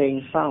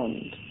saying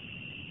sound.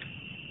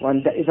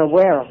 One is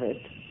aware of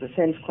it. The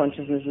sense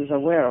consciousness is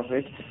aware of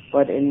it,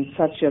 but in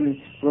such a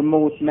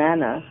remote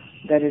manner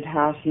that it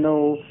has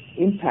no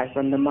impact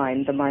on the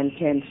mind. The mind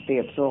can stay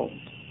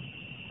absorbed.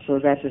 So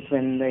that is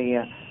when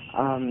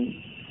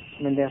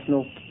when there's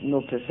no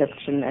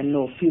perception and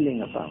no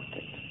feeling about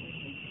it.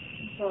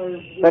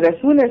 But as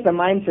soon as the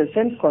mind says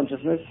sense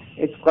consciousness,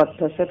 it's got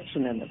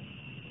perception in it.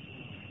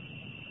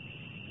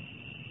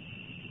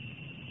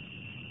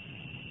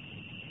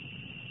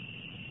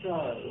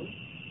 So,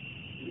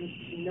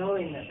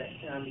 knowing that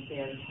sound is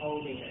there and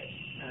holding it,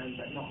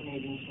 but not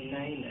needing to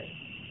name it,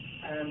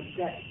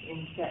 that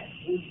in fact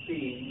would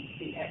be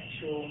the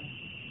actual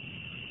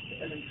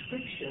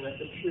description of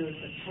the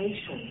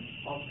purification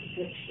of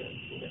perception,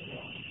 would it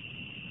not?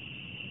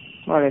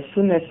 Well, as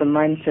soon as the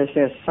mind says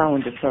there's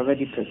sound, it's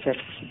already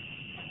perception.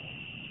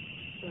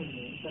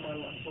 But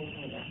I'm not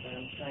talking about that.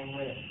 I'm saying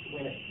when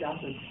when it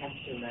doesn't have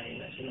to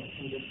name it and it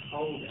can just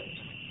hold it.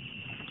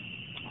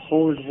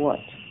 Hold what?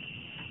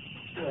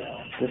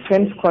 Well, the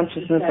sense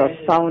consciousness of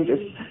sound is,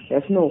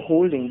 there's no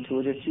holding to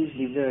it. It's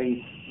usually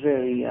very,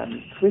 very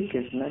quick,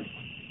 isn't it?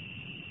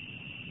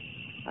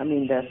 I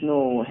mean, there's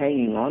no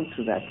hanging on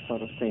to that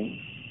sort of thing.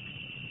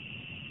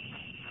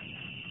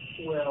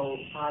 Well,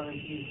 I was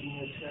using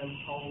the term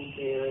hold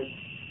there as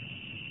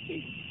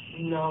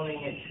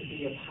knowing it to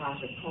be a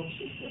part of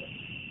consciousness.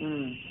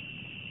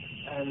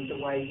 And the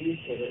way you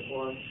said it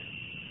was,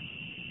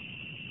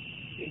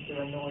 if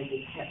there are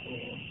noises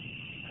happening,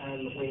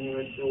 when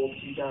you're absorbed,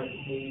 you don't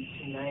need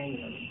to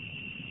name them.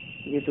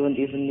 You don't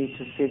even need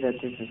to say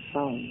that this is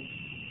sound.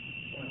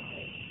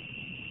 Okay.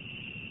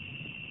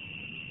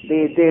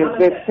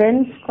 The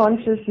sense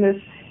consciousness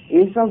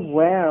is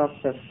aware of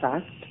the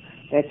fact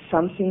that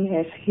something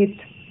has hit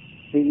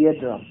the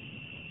eardrum,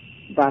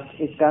 but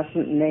it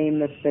doesn't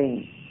name a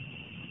thing,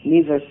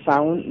 neither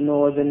sound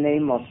nor the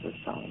name of the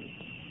sound.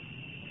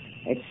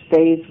 It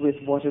stays with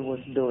what it was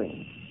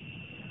doing.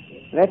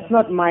 That's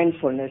not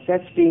mindfulness,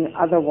 that's being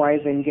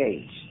otherwise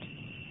engaged.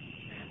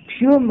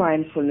 Pure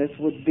mindfulness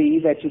would be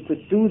that you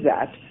could do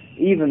that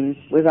even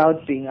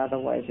without being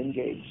otherwise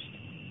engaged.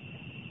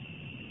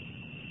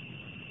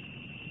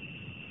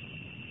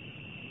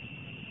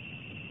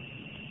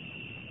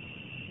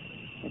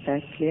 Is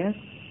that clear?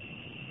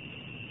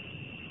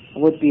 It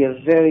would be a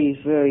very,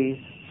 very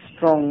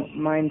strong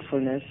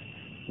mindfulness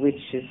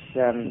which is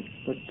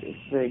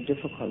very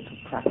difficult to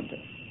practice.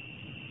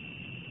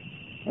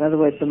 In other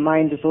words, the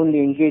mind is only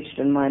engaged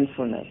in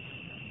mindfulness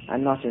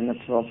and not in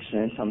absorption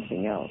in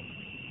something else.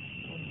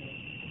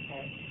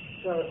 Okay.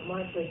 So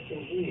my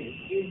question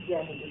is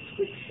that a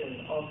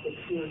description of the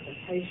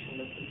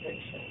purification of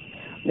perception?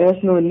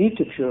 There's no need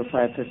to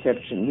purify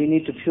perception. We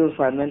need to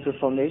purify mental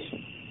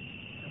formation.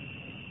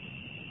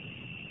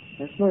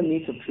 There's no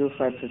need to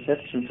purify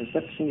perception.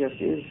 Perception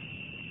just is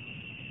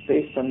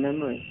based on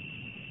memory.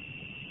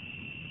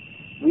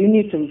 We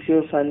need to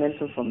purify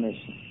mental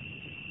formation.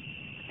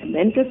 And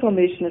mental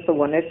formation is the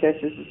one that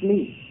says, this is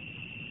me.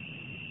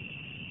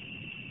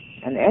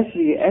 And as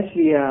we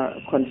are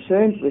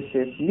concerned with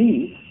this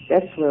me,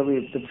 that's where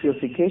the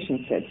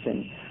purification sets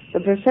in. The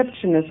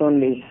perception is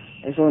only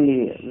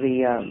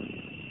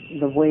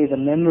the way the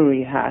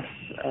memory has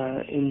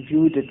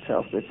imbued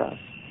itself with us.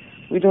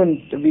 We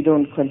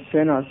don't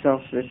concern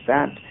ourselves with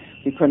that.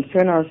 We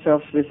concern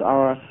ourselves with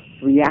our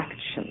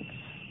reactions.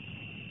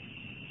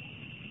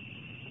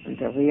 And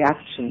the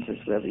reactions is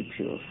where we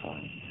purify.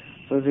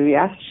 So the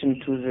reaction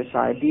to this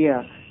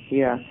idea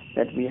here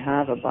that we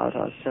have about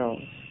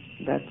ourselves,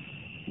 that's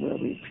where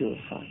we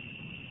purify.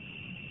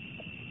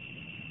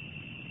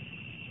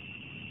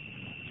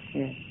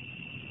 Yeah.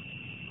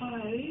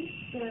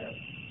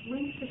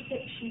 When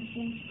perception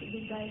seems to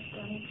be based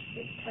on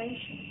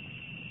expectation,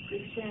 for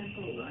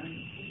example, you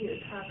hear a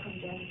car come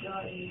down the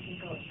road and you think,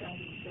 oh, it's going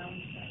to be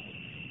so-and-so.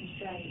 You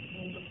say,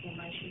 mental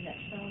formation,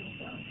 that's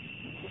so-and-so. Of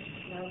course,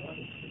 it's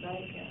nobody, it's the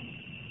baker.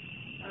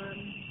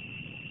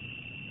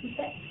 Is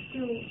that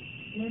still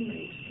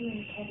memory? It's still in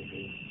the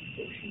category of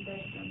perception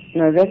based on...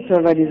 No, that's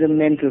already the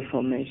mental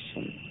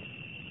formation.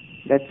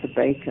 That's the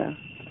baker.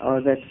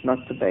 Or that's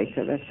not the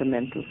baker, that's the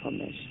mental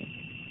formation.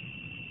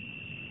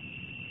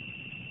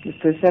 The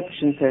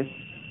perception says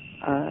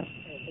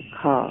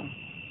car.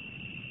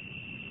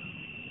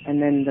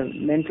 And then the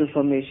mental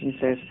formation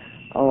says,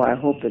 oh, I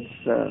hope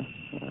it's, I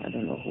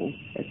don't know who,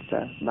 it's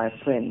my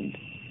friend.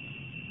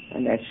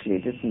 And actually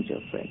it isn't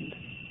your friend.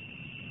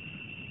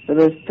 So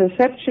the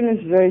perception is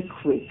very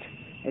quick.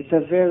 It's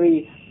a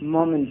very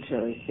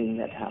momentary thing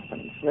that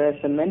happens, whereas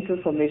the mental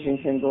formation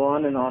can go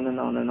on and on and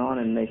on and on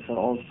and make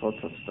all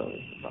sorts of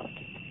stories about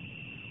it.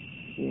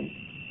 Yes.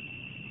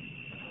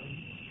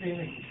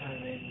 Feeling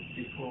came in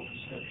before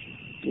perception.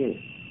 Yes.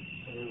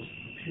 So there was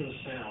the pure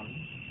sound,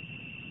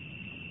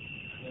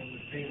 and then the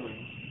feeling,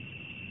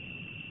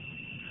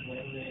 and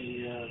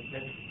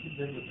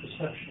then the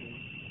perception,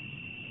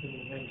 then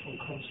the mental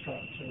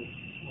construct of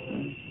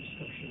whatever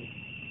perception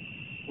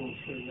brought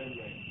through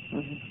memory.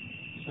 Mm-hmm.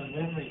 So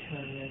memory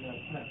came in at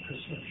that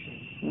perception,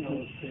 not a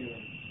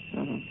feeling.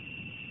 Mm-hmm.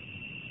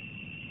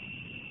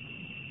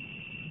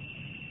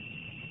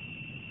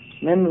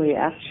 Memory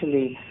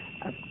actually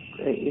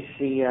is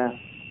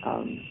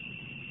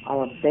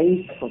our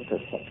base for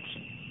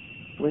perception.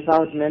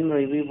 Without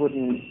memory, we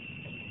wouldn't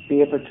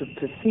be able to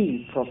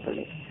perceive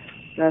properly.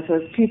 Now,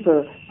 so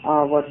people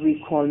are what we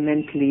call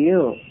mentally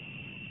ill.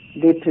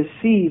 They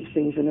perceive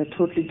things in a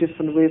totally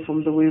different way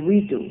from the way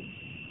we do,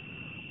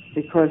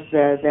 because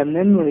their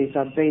memories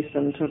are based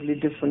on totally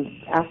different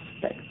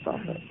aspects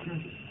of it.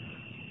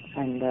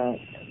 And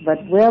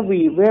but where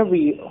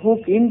we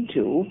hook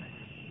into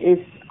is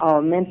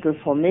our mental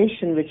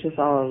formation, which is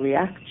our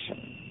reaction,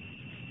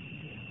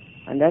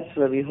 and that's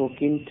where we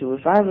hook into.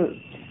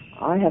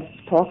 I have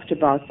talked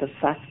about the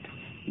fact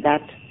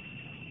that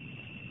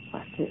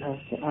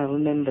I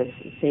remember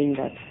saying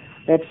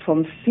that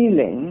from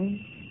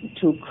feeling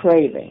to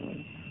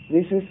craving,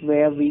 this is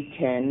where we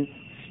can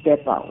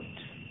step out.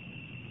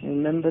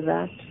 Remember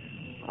that?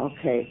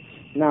 Okay.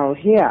 Now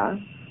here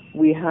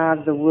we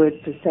have the word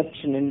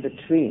perception in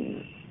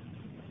between,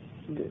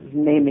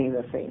 naming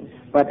the thing.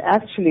 But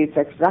actually it's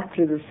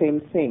exactly the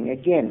same thing.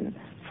 Again,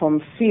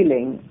 from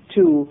feeling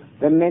to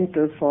the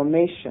mental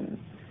formation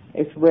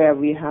is where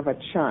we have a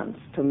chance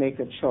to make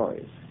a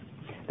choice.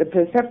 The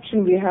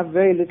perception, we have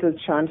very little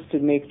chance to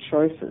make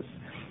choices.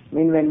 I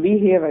mean, when we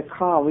hear a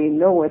car, we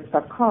know it's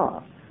a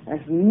car, as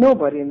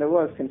nobody in the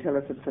world can tell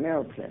us it's an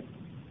airplane.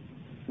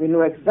 We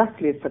know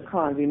exactly it's a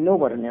car, and we know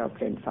what an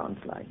airplane sounds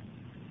like,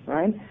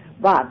 right?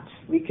 But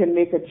we can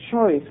make a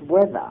choice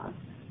whether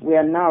we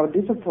are now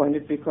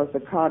disappointed because the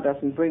car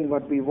doesn't bring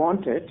what we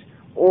wanted,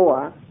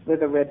 or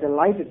whether we're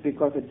delighted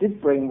because it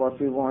did bring what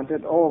we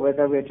wanted, or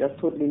whether we're just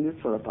totally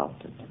neutral about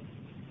it.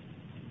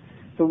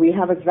 So we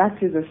have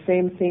exactly the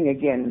same thing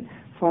again,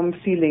 from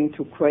feeling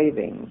to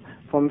craving,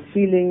 from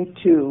feeling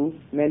to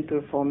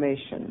mental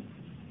formation,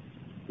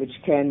 which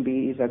can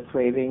be either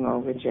craving or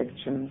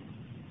rejection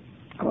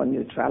or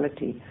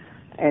neutrality.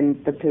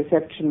 And the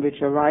perception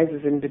which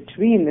arises in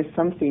between is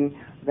something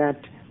that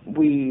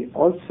we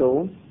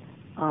also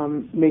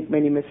make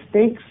many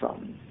mistakes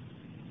on,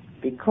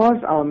 because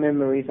our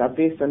memories are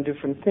based on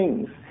different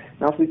things.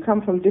 Now, if we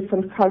come from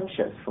different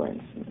cultures, for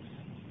instance,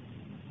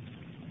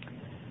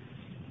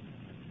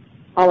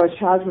 our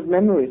childhood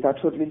memories are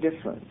totally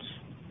different.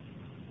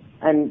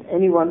 And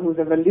anyone who's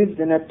ever lived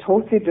in a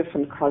totally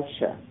different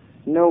culture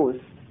knows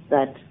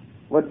that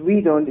what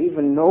we don't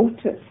even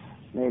notice,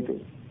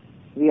 maybe,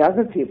 the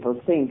other people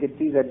think it's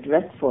either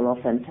dreadful or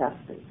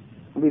fantastic.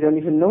 We don't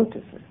even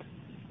notice it,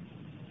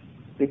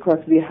 because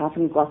we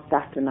haven't got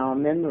that in our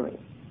memory.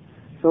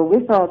 So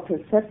with our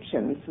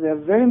perceptions, we are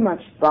very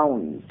much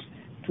bound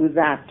to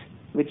that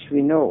which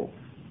we know.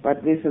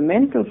 But with the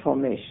mental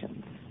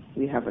formations,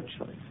 we have a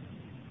choice.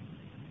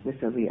 With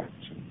the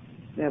reaction,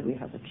 there we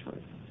have a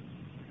choice.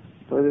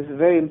 So it is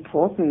very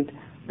important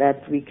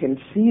that we can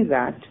see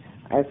that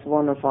as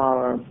one of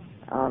our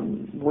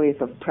ways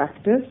of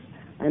practice,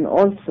 and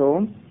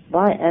also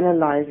by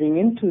analyzing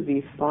into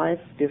these 5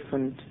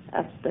 different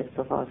aspects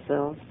of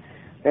ourselves,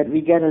 that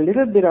we get a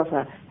little bit of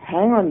a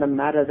hang on the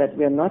matter that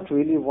we are not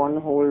really one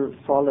whole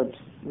solid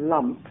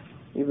lump,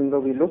 even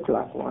though we look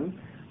like one,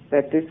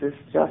 that this is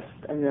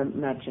just an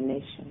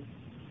imagination,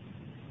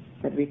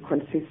 that we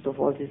consist of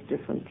all these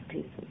different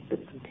pieces,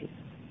 bits and pieces.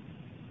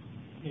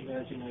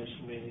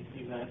 Imagination meaning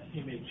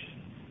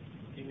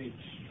image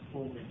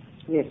forming.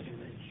 Yes,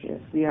 Image. yes.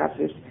 We have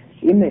this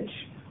image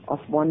of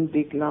one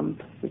big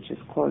lump, which is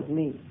called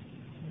me,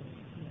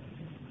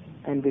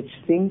 and which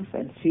thinks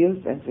and feels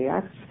and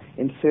reacts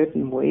in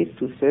certain ways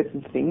to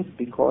certain things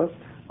because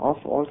of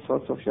all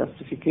sorts of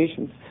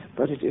justifications,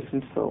 but it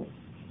isn't so.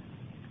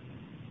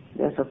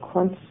 There's a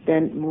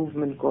constant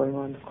movement going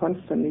on,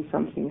 constantly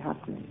something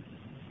happening.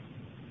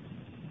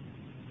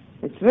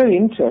 It's very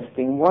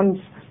interesting. Once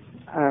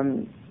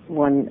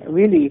one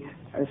really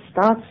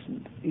starts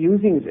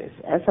using this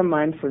as a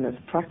mindfulness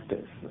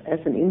practice, as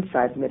an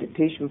insight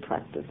meditation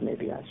practice,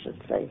 maybe I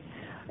should say,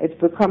 it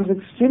becomes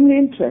extremely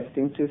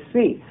interesting to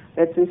see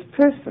that this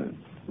person,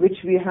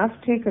 which we have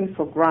taken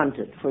for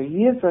granted for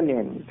years on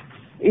end,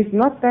 is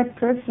not that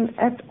person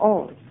at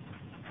all.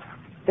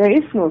 There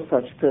is no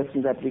such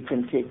person that we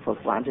can take for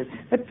granted.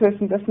 That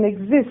person doesn't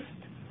exist.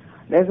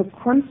 There's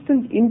a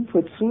constant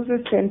input through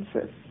the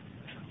senses.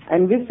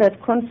 And with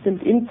that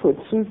constant input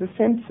through the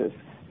senses,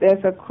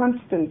 there's a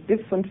constant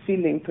different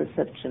feeling,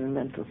 perception, and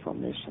mental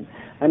formation.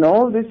 And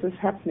all this is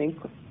happening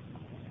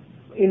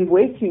in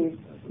waking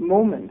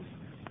moments,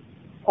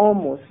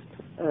 almost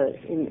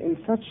in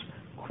such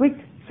quick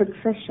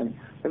succession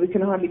that we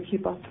can hardly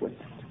keep up with it.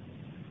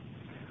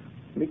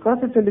 Because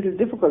it's a little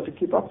difficult to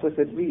keep up with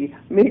it, we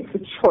make the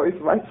choice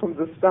right from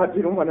the start.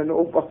 We don't want to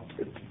know about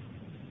it.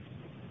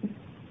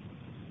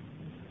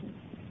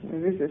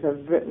 And this is a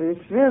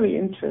very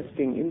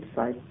interesting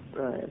insight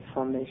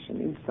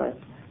formation, insight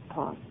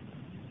path.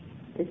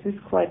 It is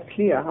quite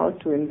clear how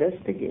to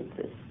investigate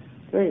this.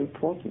 Very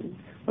important.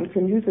 One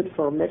can use it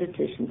for a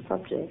meditation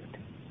subject.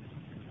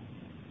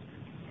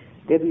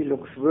 Debbie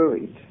looks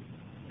worried.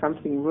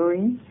 Something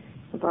worrying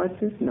about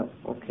this? No.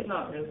 Okay.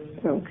 Not really.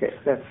 Okay,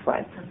 that's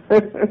fine. The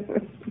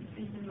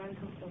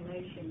mental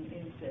formation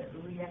is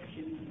a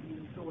reaction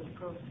in the thought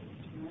process,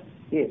 right?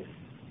 Yes.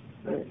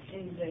 But Yes.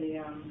 in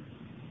the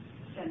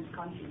sense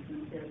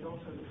consciousness, there's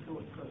also the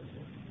thought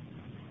process.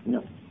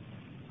 No.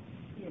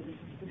 Yeah,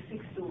 the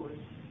 6 doors.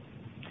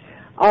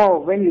 Oh,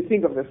 when you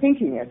think of the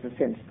thinking as a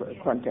sense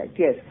contact,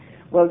 yes.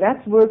 Well,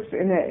 that works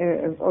in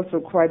also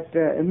quite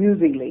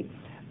amusingly.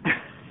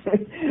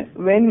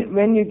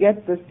 When you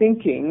get the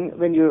thinking,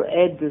 when you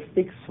add the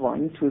 6th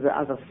one to the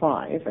other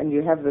 5, and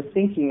you have the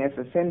thinking as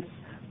a sense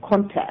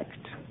contact,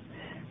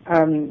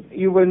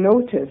 you will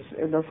notice,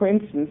 for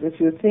instance, if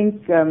you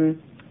think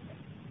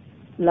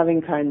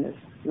loving kindness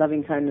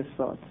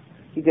thoughts,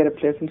 you get a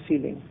pleasant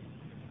feeling.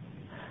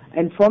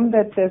 And from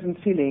that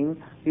pleasant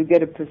feeling, you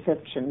get a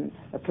perception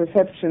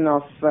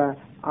of,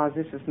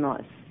 this is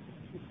nice,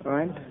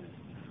 right?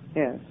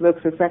 Yeah, it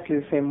works exactly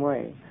the same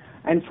way.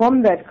 And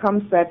from that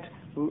comes that,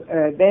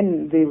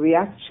 then the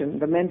reaction,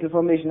 the mental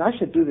formation, I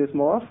should do this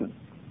more often.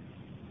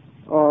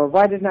 Or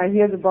why didn't I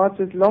hear about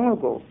this long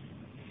ago?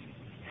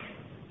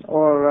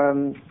 Or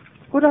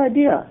good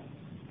idea.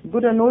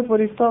 Buddha knows what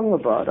he's talking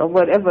about, or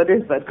whatever it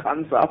is that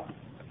comes up.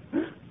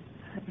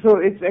 So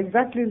it's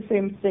exactly the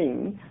same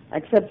thing,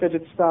 except that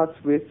it starts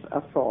with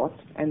a thought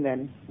and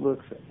then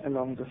works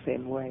along the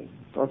same way.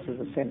 It's also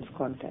the sense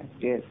contact,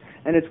 yes.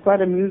 And it's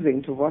quite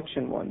amusing to watch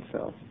in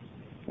oneself.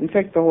 In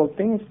fact, the whole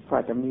thing is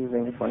quite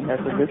amusing if one has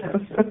a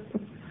business.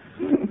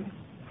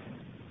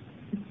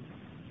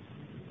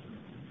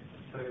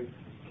 So,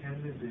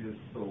 can there be a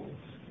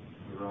thought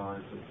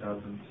arise that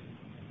doesn't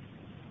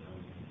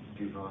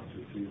give rise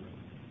to feeling?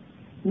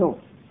 No.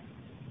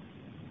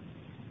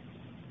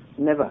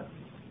 Never.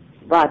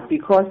 But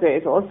because there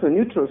is also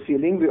neutral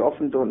feeling, we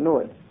often don't know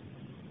it.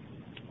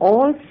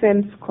 All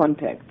sense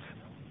contacts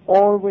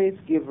always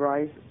give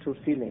rise to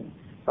feeling,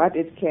 but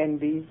it can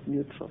be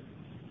neutral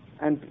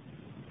and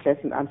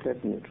pleasant,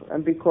 unpleasant, neutral.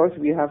 And because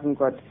we haven't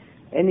got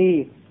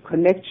any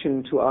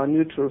connection to our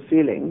neutral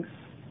feelings,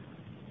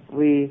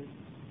 we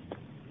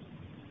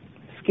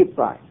skip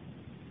by.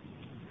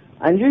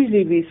 And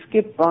usually we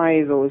skip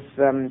by those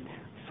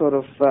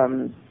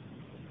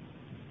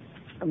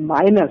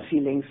minor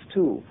feelings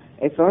too.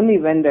 It's only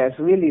when there's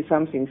really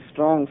something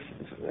strong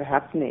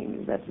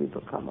happening that we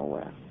become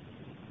aware.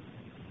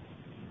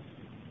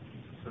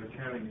 So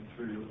carrying it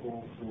through,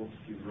 all thoughts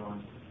give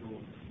rise to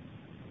thoughts.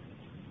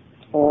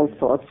 All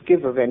thoughts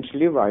give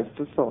eventually rise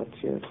to thoughts,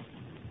 yes.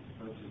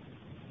 So it just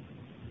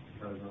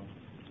goes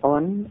on.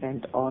 On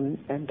and on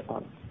and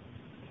on.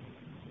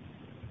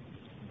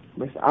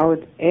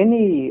 Without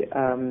any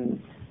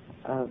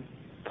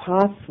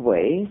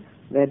pathway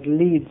that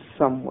leads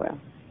somewhere.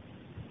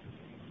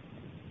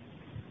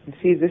 You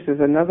see, this is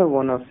another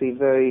one of the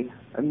very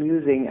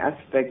amusing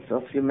aspects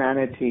of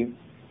humanity,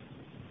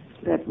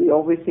 that we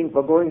always think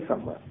we're going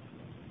somewhere.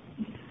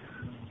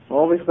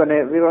 We're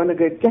going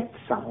to get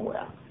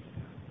somewhere.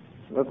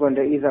 We're going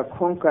to either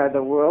conquer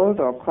the world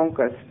or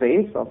conquer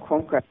space or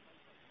conquer...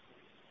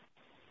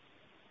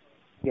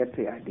 Get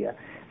the idea.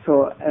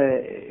 So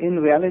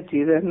in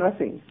reality, there's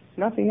nothing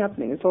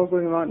happening. It's all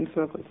going around in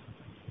circles.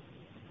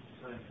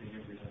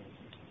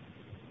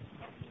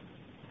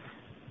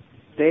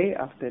 Day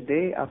after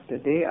day after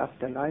day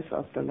after life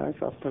after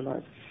life after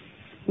life.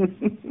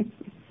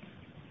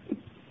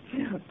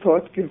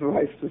 Thought gives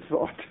rise to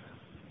thought.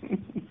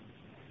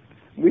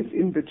 With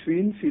in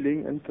between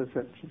feeling and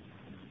perception.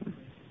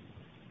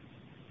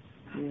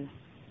 Yes.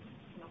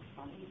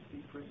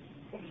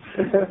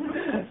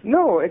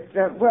 No,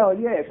 well,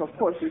 yes, of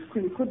course, you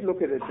could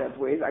look at it that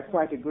way. I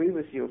quite agree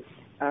with you.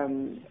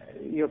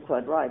 You're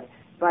quite right.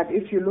 But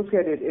if you look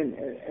at it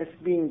as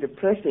being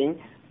depressing,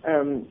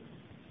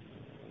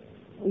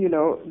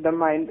 the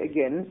mind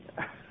again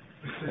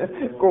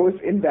goes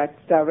in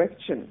that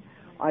direction.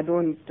 I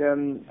don't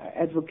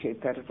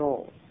advocate that at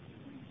all.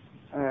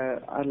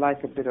 I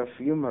like a bit of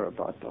humor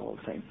about the whole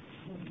thing.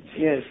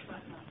 Yes.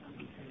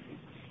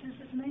 Does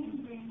it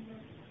mean then that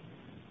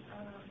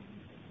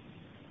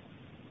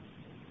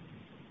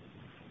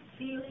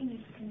feeling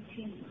is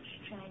continuous,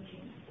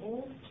 changing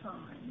all the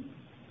time?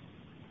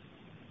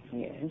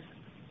 Yes.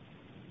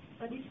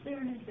 But is there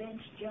an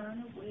advanced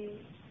jhana where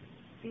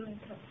feeling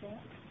cuts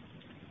out?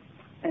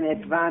 An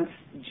advanced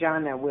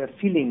jhana where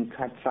feeling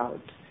cuts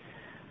out.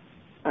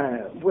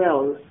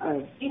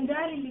 In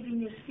daily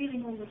living, there's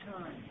feeling all the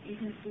time,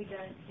 even if we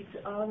don't. It's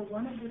either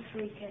one of the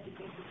three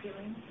categories of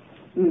feeling,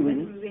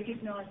 whether we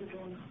recognise it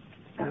or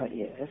not.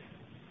 Yes.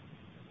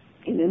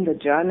 In the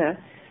jhana,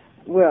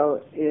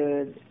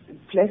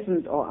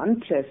 pleasant or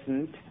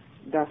unpleasant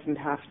doesn't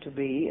have to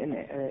be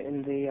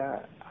in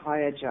the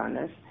higher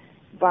jhanas,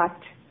 but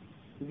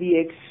the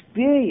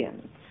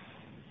experience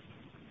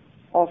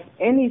of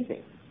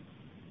anything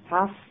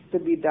has to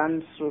be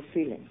done through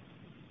feeling.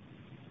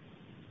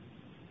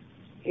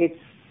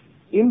 It's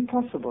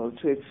impossible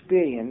to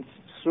experience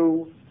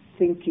through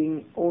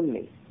thinking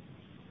only.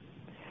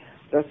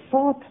 The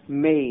thought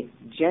may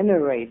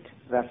generate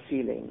the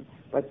feeling,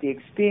 but the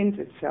experience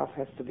itself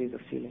has to be the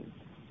feeling.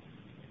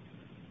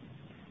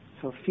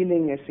 So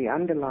feeling is the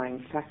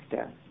underlying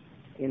factor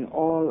in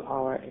all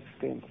our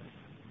experiences,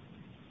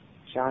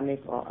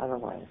 jhanic or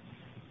otherwise.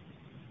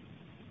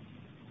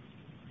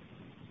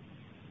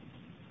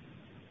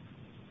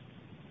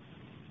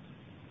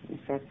 Is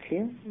that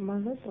clear,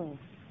 Margaret? Or?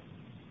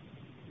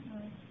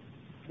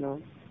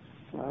 No?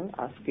 Well,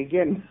 ask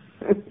again.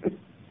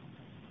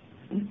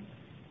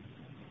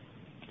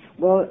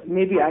 Well,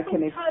 maybe I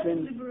can explain.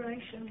 Total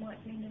liberation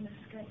might mean an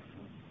escape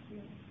from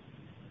feeling.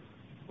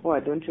 Why,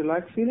 don't you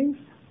like feelings?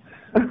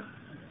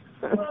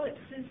 Well, it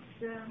says...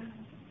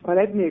 Well,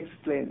 let me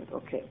explain it,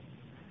 okay.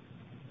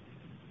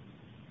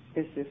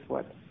 Is this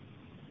what?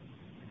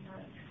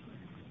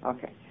 No.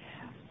 Okay.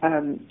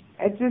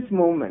 At this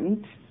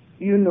moment,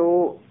 you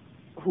know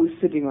who's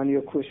sitting on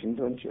your cushion,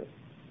 don't you?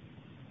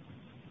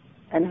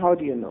 And how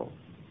do you know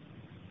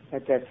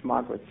that that's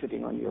Margaret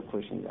sitting on your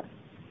cushion there?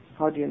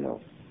 How do you know?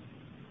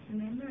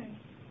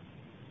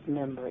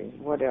 Memory.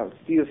 What else?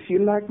 Do you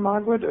feel like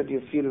Margaret, or do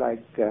you feel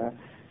like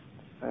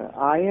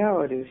Ayya,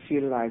 or do you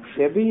feel like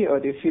Debbie, or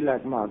do you feel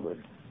like Margaret?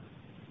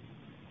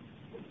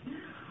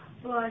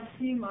 Well, I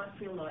assume I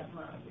feel like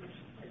Margaret.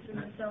 It's an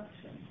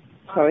assumption.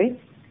 Sorry?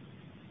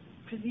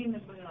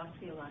 Presumably I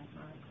feel like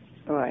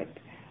Margaret. All right.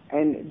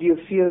 And do you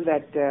feel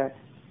that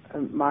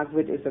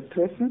Margaret is a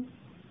person?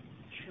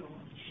 Sure.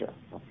 Sure,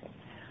 okay.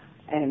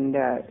 And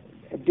a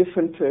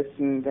different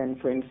person than,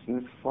 for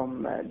instance,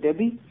 from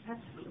Debbie?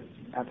 Absolutely.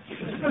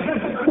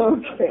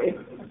 Okay.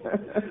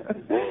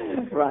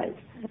 Right.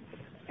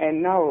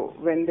 And now,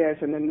 when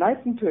there's an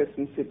enlightened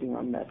person sitting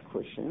on that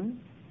cushion,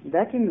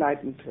 that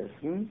enlightened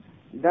person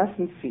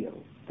doesn't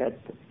feel that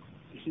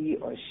he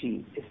or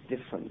she is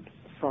different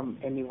from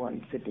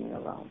anyone sitting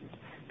around,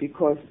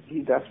 because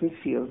he doesn't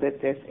feel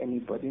that there's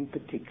anybody in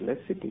particular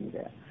sitting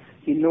there.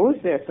 He knows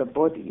there's a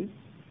body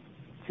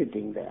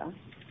sitting there,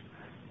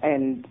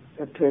 and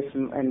a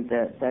person, and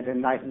that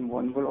enlightened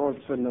one will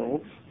also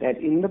know that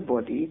in the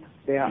body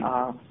there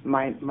are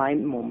mind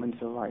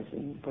moments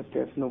arising, but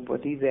there's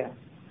nobody there.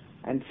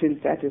 And since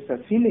that is a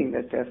feeling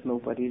that there's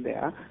nobody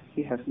there,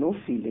 he has no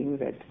feeling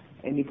that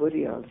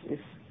anybody else is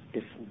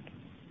different.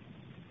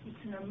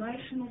 It's an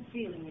emotional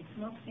feeling. It's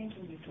not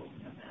thinking you're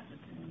talking about.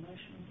 It's an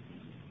emotional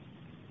feeling.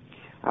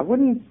 I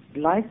wouldn't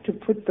like to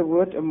put the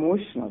word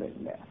emotional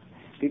in there,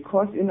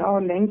 because in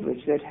our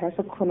language that has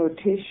a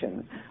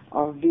connotation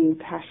of being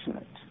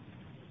passionate.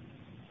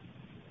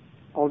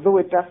 Although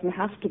it doesn't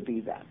have to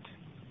be that,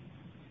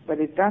 but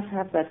it does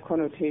have that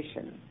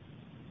connotation.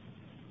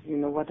 You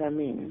know what I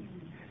mean?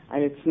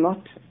 And it's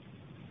not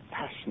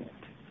passionate.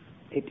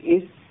 It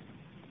is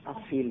a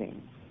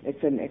feeling.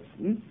 It's an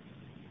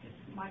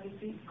Might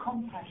it be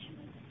compassionate?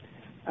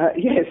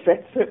 Yes,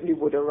 that certainly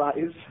would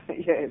arise.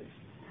 Yes.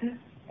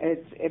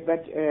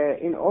 But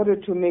in order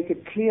to make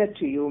it clear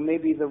to you,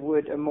 maybe the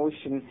word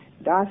emotion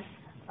does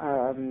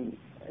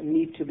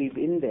need to be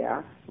in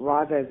there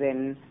rather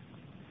than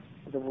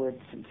the word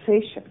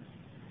sensation.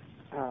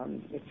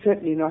 It's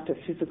certainly not a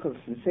physical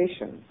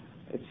sensation.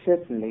 It's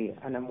certainly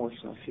an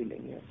emotional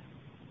feeling, yes.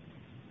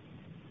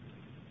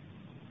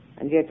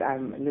 And yet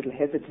I'm a little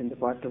hesitant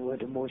about the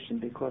word emotion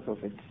because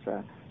of its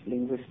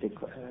linguistic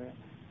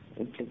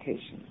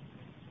implication.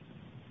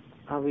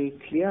 Are we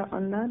clear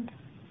on that?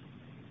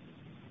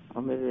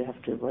 Or maybe we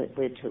have to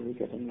wait till we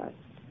get enlightened.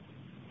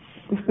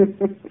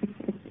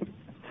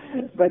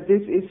 But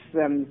this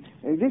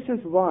is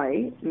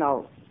why,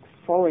 now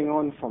following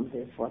on from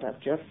this, what I've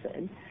just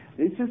said,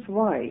 this is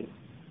why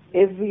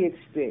every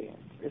experience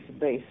is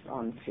based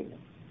on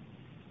feeling.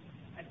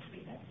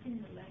 Actually, that's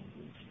in the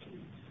language too.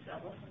 So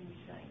often we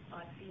say,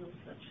 I feel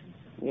such and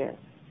such. Yes.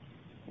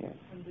 Yes.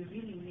 And we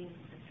really mean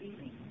the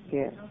feeling.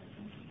 Yes. Not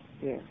thinking.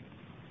 Yes.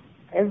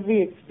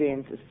 Every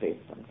experience is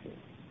based on feeling.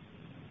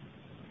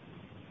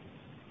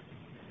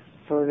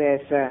 So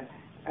there's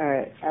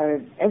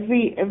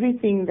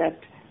everything that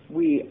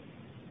we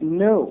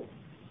know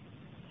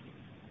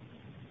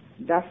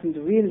doesn't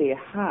really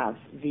have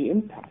the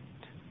impact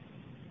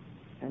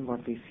in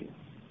what we feel.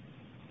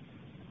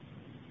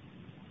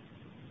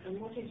 And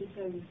what did you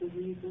say was the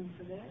reason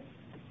for that?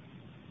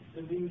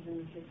 The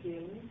reason for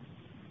feeling?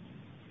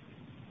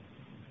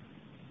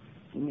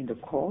 You mean the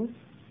cause?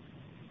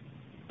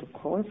 The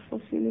cause for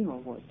feeling, or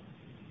what?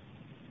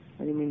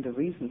 What do you mean the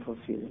reason for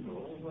feeling?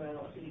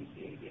 Well, I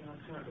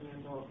can't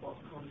remember what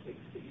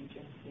context that you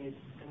just said,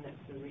 and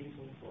that's the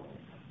reason for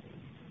it, I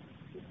think.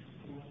 Just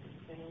to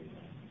understand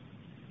that.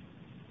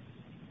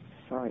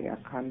 Sorry, I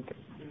can't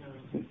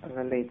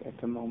relate at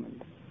the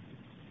moment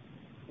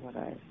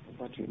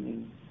what you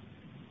mean.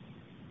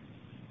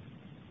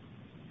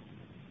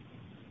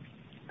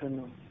 I don't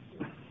know.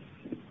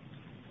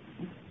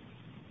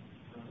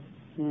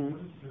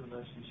 What is the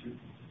relationship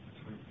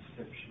between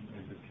perception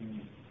and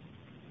opinion?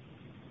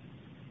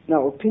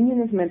 No,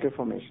 opinion is mental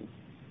formation.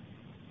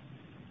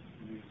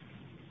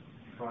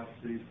 If I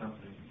see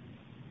something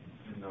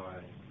and I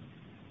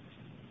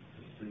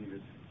perceive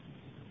it.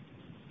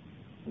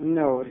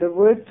 No, the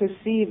word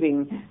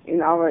perceiving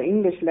in our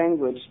English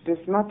language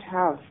does not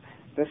have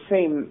the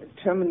same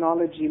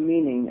terminology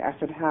meaning as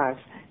it has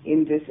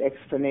in this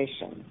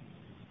explanation.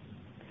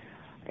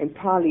 In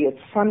Pali it's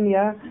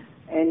sanya,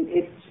 and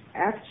it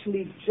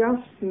actually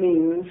just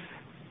means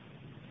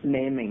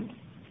naming.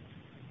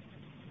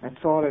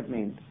 That's all it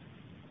means.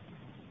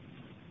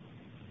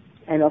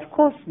 And of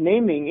course,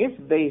 naming is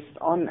based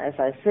on, as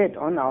I said,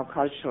 on our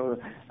cultural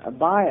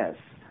bias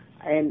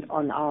and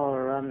on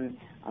our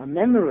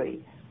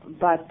memory,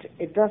 but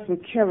it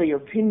doesn't carry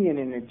opinion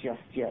in it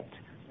just yet.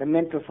 The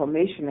mental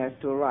formation has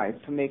to arise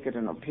to make it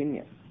an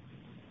opinion.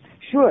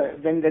 Sure,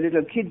 when the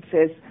little kid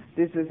says,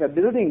 this is a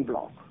building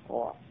block,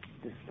 or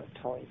this is a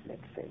toy,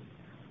 let's say,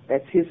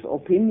 that's his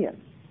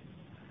opinion.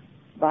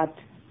 But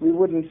we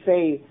wouldn't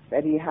say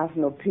that he has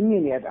an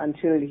opinion yet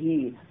until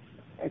he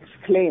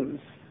exclaims,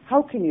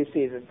 how can you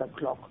say this is a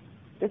clock?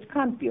 This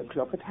can't be a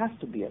clock, it has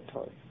to be a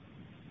toy.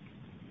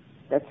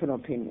 That's an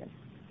opinion.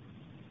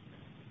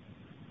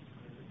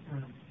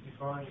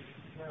 If I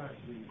go to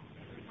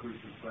a group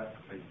of black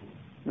people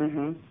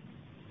and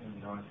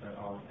I say,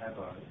 oh,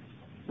 Abbo,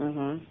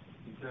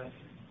 is that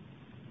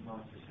my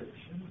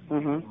perception,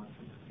 Mm-hmm. my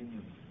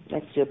opinion.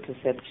 That's your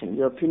perception.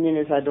 Your opinion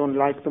is I don't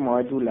like them or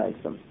I do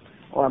like them.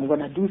 Or I'm going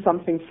to do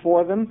something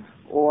for them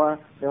or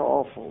they're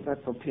awful.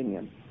 That's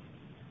opinion.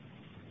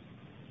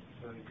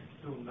 So you can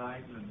still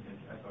name them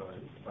as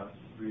abos, but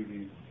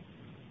really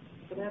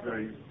But that's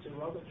very...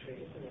 derogatory,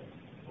 isn't it?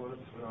 Well,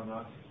 that's what I'm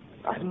asking.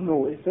 I don't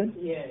know, is it?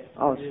 Yeah.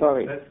 Oh,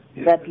 sorry.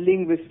 That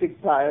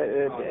linguistic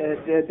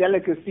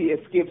delicacy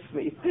escapes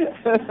me.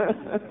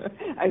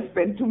 I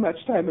spend too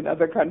much time in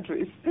other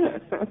countries. Or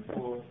maybe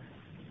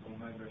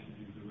I should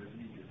use the word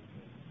nigger.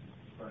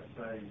 If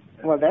I say...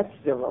 Well, that's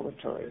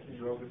derogatory. That's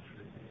derogatory.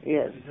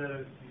 Yes. Is that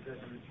an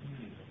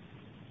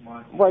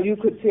opinion? Well, you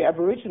could say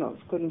aboriginals,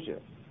 couldn't you?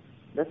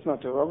 That's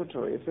not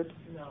derogatory, is it?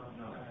 No.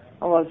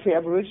 Oh, I'll say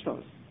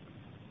aboriginals.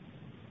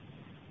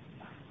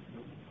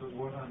 But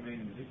what I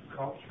mean is, if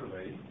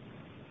culturally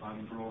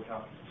I'm brought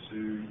up to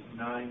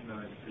name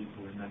those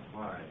people in that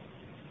way.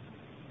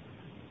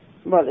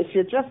 Well, if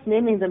you're just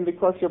naming them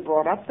because you're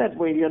brought up that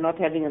way, you're not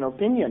having an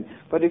opinion.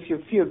 But if you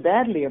feel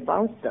badly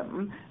about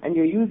them, and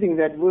you're using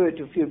that word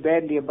to feel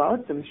badly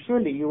about them,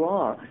 surely you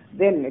are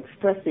then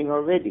expressing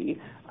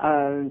already,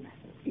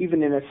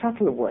 even in a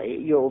subtle way,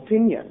 your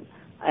opinion.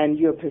 And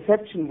your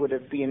perception would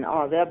have been,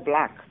 they're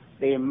black,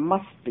 they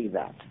must be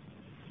that.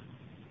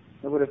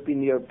 It would have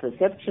been your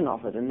perception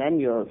of it, and then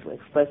you're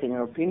expressing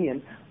an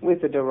opinion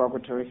with a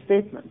derogatory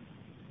statement.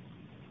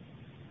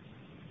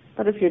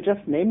 But if you're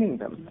just naming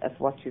them as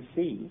what you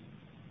see,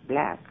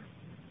 black,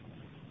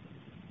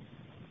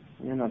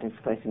 you're not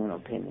expressing an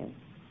opinion.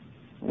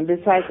 And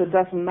besides, it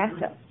doesn't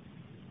matter.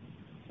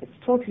 It's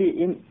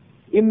totally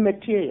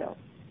immaterial.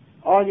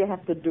 All you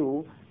have to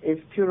do is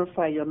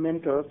purify your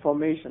mental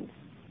formations.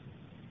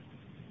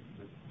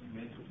 But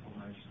mental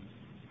formations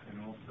can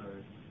also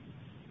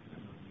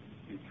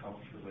be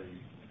culturally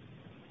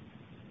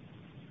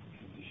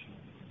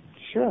conditioned.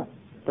 Sure.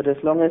 But as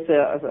long as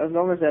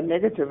they're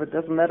negative, it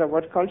doesn't matter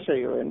what culture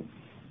you're in.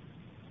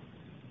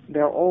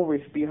 They'll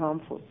always be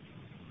harmful.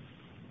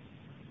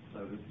 So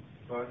that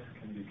both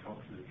can be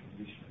culturally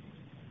conditioned,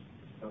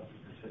 but the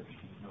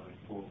perception is not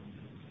important.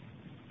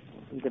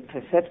 The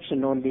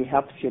perception only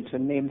helps you to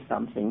name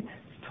something.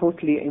 It's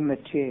totally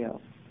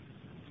immaterial.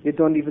 You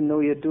don't even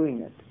know you're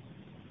doing it.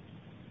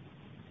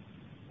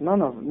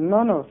 None of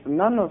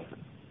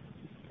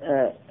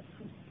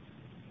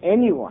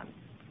anyone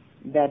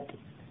that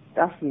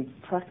doesn't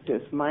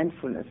practice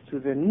mindfulness to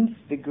the nth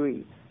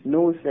degree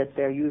knows that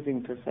they're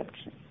using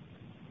perception.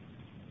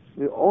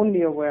 We're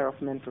only aware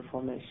of mental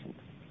formations.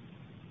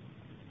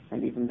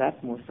 And even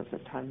that most of the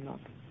time not.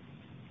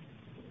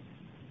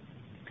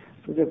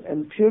 So the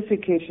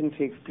purification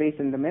takes place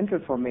in the mental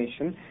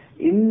formation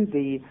in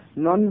the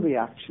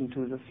non-reaction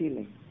to the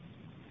feeling.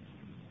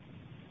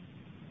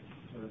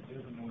 So the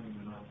other morning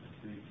when I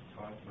received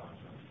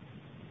typewriter,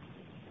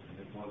 and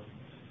it wasn't,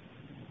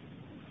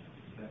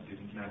 that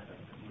didn't matter.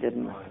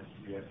 Didn't matter.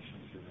 My reaction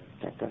to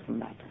that. That doesn't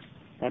matter.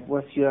 That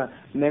was your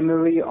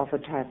memory of a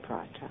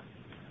typewriter.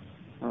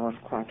 That was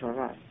quite all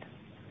right.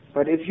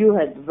 But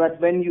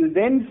when you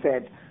then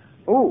said,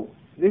 oh,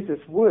 this is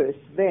worse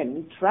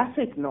than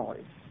traffic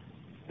noise,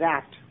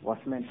 that was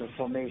mental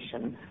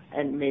formation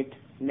and made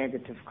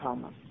negative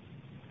karma,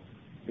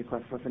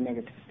 because it was a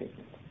negative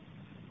statement.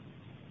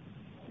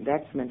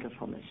 That's mental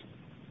formation.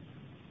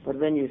 But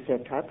when you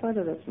said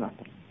typewriter, that's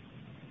nothing.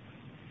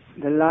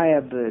 The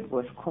lyrebird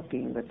was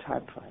copying the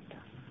typewriter.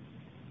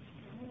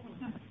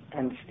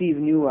 And Steve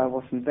knew I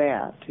wasn't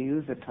there to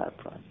use the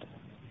typewriter.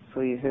 So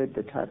he heard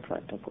the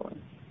typewriter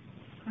going.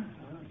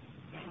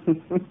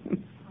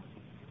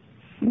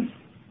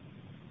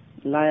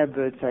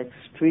 Lyrebirds are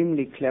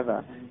extremely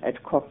clever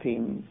at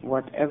copying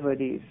whatever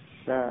it is.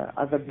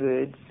 Other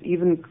birds,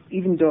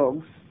 even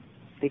dogs,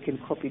 they can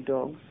copy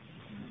dogs.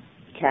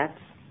 Cats,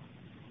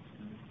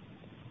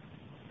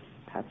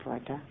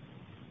 typewriter,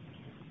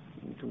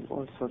 do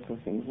all sorts of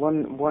things.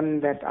 One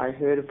that I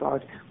heard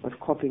about was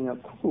copying a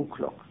cuckoo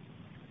clock.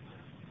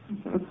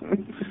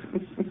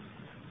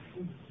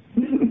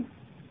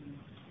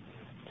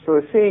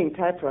 So saying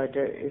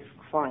typewriter is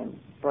fine,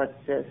 but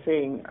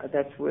saying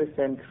that's worse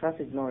than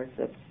traffic noise,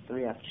 that's the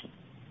reaction.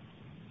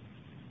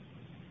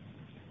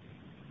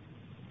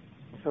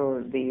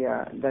 So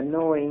the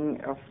knowing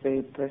of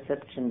the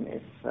perception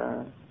is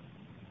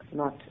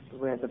not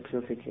where the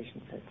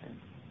purification sets in.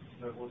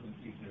 So it wasn't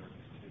ignorance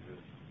to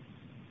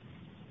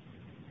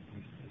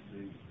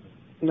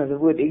the No, the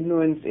word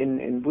ignorance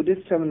in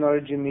Buddhist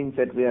terminology means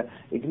that we are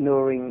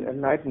ignoring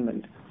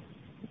enlightenment.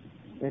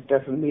 It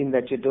doesn't mean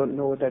that you don't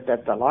know that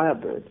that's a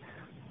lyrebird.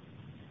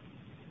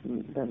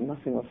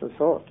 Nothing of the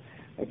sort.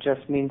 It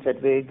just means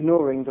that we're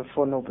ignoring the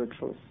Four Noble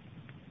Truths.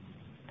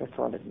 That's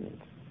all it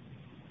means.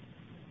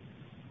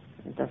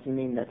 It doesn't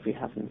mean that we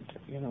haven't,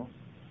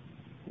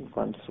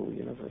 gone through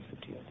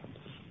university or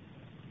something.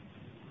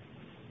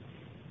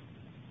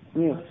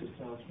 Yes. I'll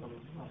just ask one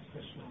last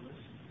question on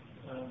this.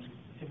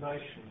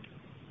 Emotion.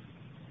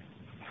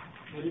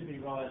 Would it be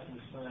right in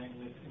saying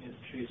that in its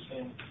true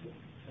sense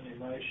an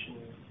emotion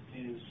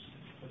is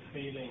a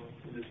feeling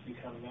that has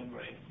become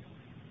memory?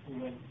 We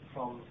went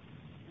from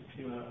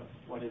you were,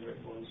 whatever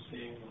it was,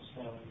 seeing or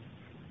smelling,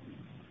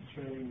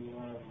 through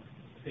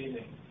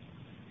feeling,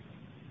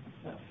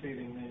 that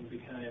feeling then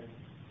became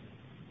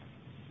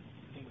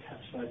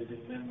encapsulated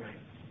in memory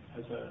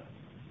as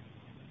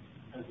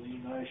an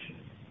emotion.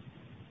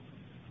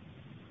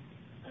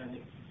 And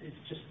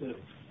it's just that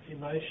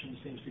emotion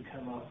seems to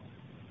come up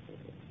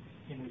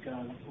in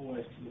regard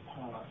always to the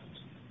past.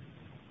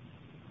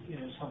 You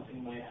know,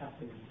 something may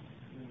happen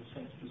in the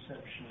sense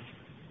perception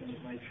and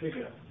it may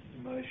trigger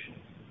emotion.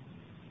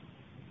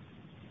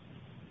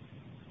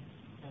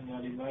 And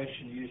that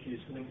emotion usually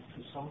is linked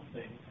to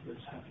something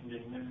that's happened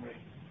in memory.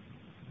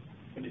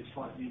 But it's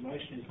like the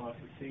emotion is like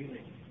a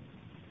feeling.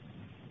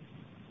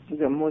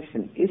 The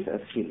emotion is a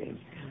feeling.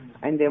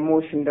 And the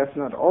emotion does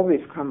not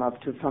always come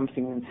up to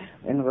something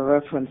in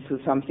reference to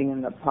something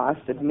in the past.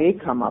 It may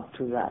come up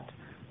to that,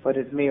 but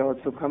it may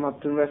also come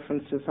up to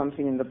reference to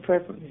something in the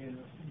present. Yeah.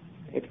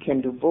 It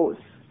can do both.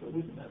 But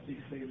wouldn't that be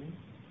feeling?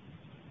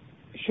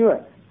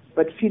 Sure,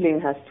 but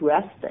feeling has two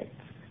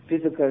aspects,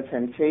 physical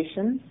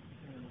sensation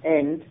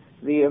and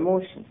the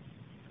emotion.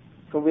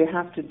 So we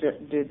have to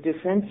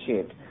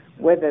differentiate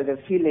whether the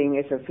feeling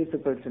is a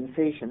physical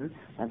sensation,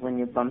 like when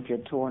you bump your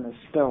toe on a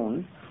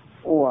stone,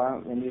 or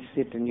when you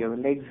sit and your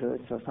legs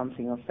hurts or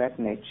something of that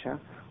nature,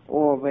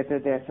 or whether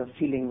there's a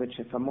feeling which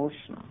is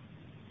emotional.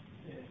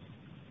 Yes.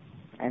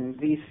 And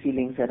these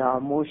feelings that are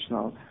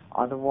emotional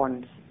are the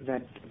ones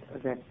that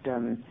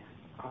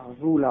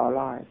rule our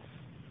lives.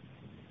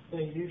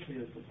 They're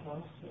usually of the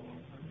past, though,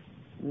 aren't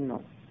they? No.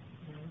 No.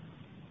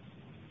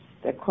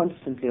 They're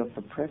constantly of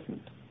the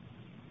present.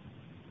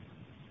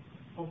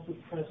 Of the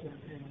present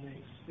in the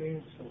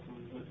experience of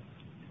them,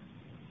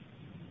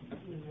 but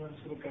when one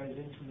sort of goes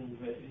into them,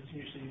 but it's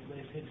usually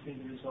they seem to be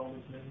the result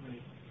of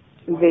memory.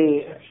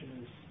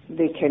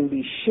 They can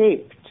be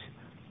shaped.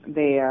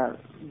 They are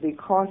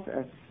because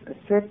a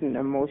certain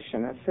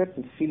emotion, a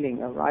certain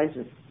feeling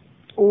arises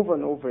over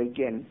and over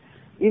again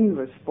in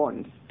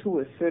response to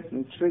a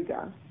certain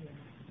trigger.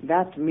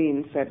 That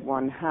means that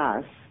one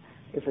has,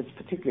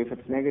 particularly if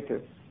it's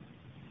negative,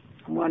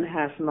 one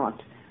has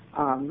not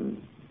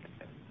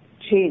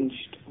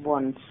changed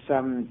one's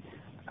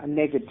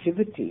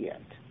negativity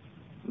yet.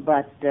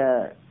 But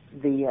the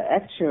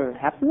actual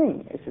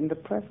happening is in the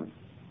present.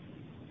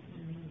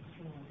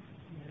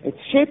 It's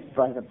shaped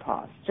by the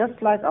past,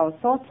 just like our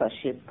thoughts are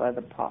shaped by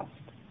the past.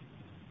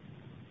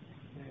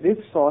 This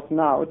thought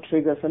now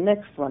triggers the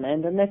next one,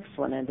 and the next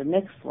one, and the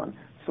next one.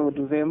 So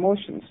do the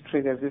emotions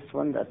trigger this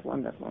one, that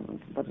one, that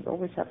one. But it's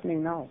always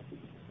happening now.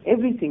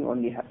 Everything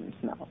only happens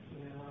now.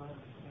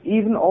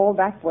 Even all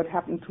that what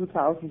happened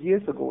 2,000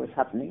 years ago is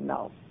happening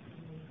now.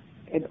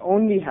 It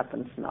only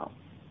happens now.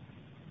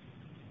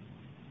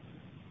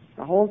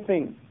 The whole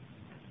thing.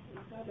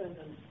 I don't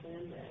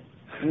understand that.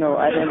 No,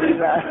 I don't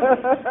either.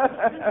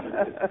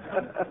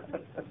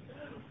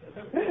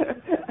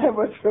 I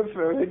was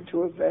referring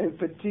to a very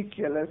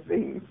particular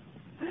thing.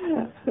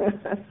 I'm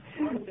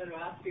going to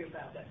ask you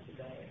about that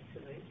today,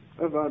 actually.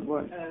 About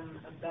what?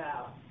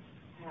 About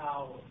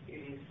how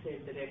it is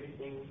said that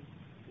everything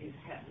is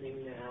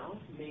happening now,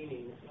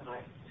 meaning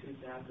like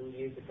 2,000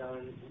 years ago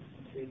and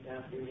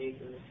 2,000 years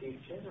in the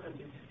future. I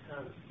just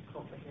can't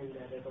comprehend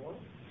that at all.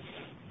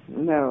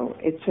 No,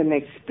 it's an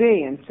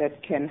experience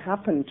that can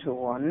happen to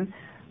one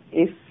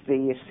if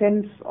the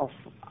sense of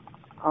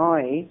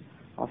I,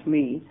 of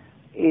me,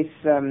 is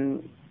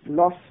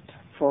lost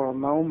for a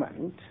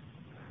moment.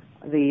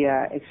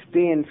 The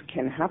experience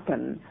can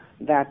happen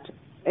that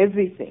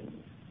everything,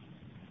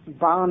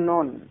 bar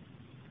none,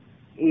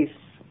 is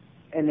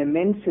an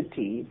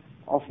immensity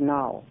of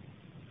now.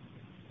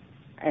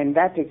 And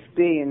that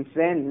experience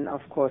then,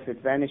 of course,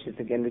 it vanishes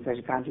again because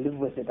you can't live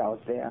with it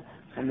out there.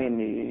 I mean,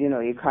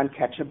 you can't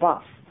catch a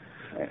bus.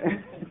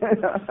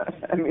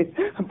 I mean,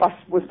 a bus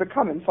was to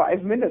come in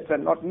 5 minutes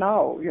and not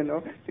now,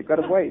 you've got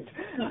to wait.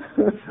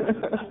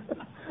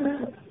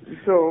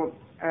 So,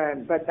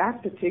 but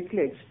that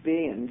particular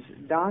experience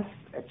does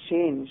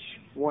change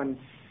one's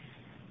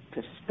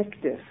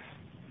perspective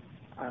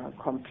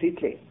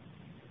completely,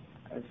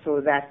 so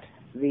that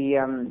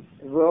the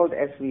world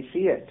as we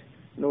see it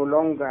no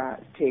longer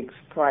takes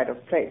pride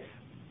of place,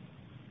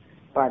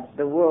 but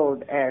the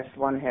world as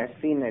one has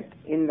seen it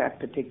in that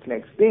particular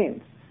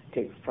experience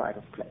takes pride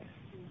of place,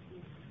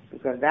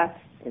 because that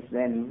is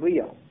then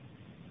real.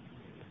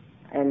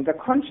 And the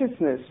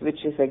consciousness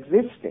which is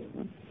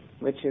existing,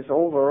 which is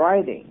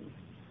overriding,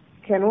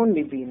 can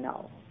only be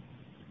now.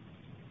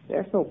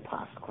 There's no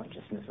past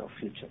consciousness or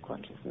future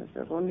consciousness.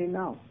 There's only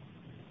now.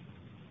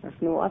 There's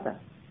no other.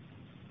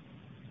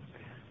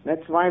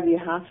 That's why we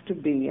have to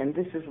be, and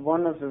this is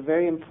one of the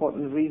very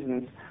important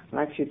reasons, I'd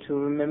like you to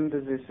remember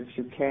this if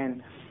you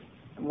can,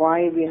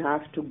 why we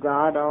have to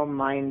guard our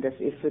mind as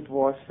if it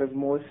was the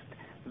most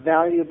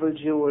valuable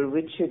jewel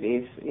which it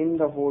is in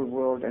the whole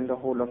world and the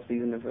whole of the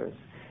universe.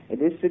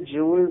 It is the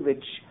jewel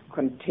which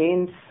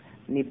contains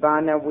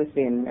nibbana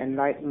within,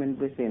 enlightenment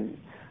within.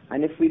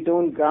 And if we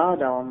don't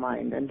guard our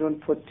mind and don't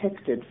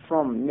protect it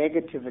from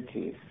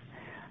negativities,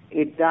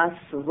 it does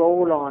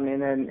roll on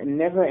in a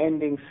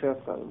never-ending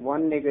circle,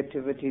 one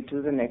negativity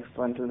to the next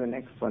one, to the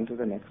next one, to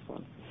the next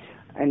one.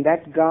 And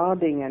that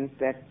guarding and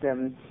that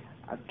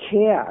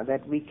care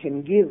that we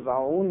can give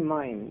our own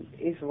mind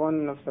is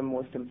one of the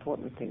most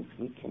important things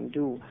we can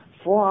do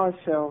for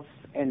ourselves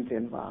and the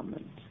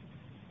environment.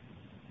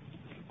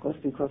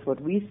 Because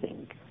what we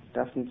think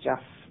doesn't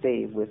just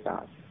stay with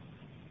us.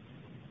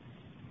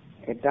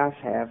 It does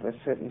have a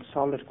certain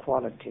solid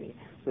quality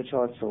which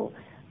also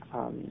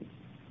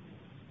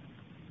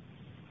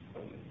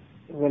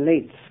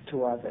relates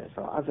to others,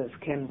 or others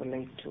can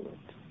relate to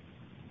it.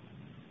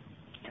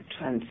 It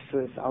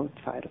transfers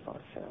outside of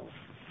ourselves.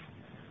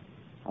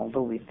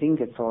 Although we think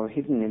it's all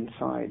hidden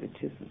inside, it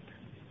isn't.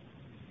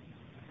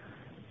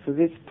 So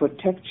this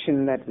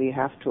protection that we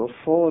have to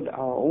afford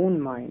our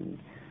own mind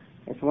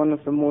is one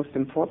of the most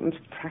important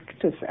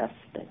practice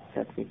aspects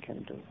that we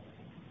can do.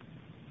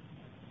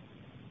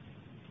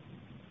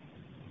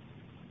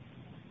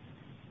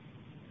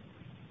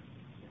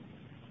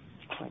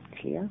 Quite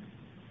clear?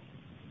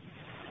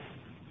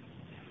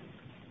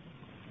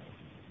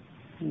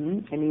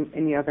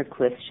 Any other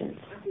questions?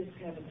 I just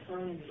have a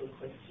tiny little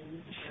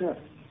question. Sure.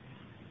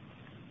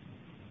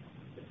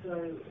 So,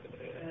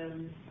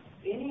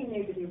 any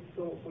negative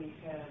thought we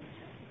have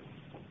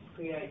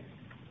creates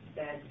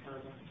bad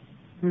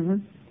karma.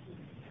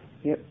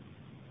 Yep.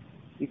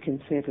 You can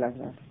say it like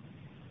that.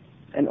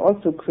 And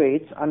also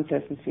creates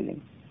unpleasant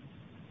feeling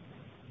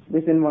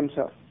within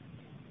oneself.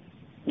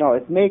 Now,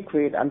 it may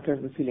create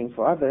unpleasant feeling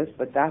for others,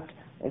 but that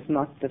is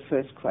not the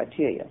first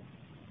criteria.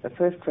 The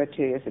first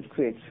criteria is it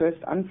creates first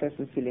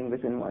unpleasant feeling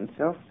within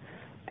oneself,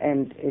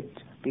 and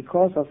it,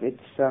 because of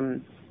its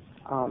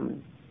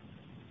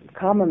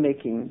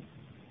karma-making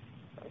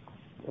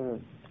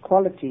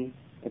quality,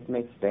 it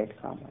makes bad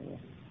karma. Yes.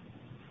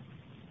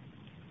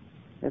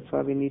 That's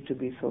why we need to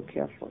be so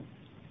careful.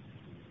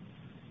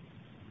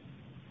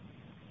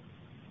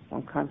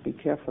 One can't be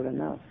careful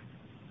enough.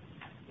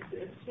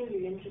 It's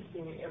really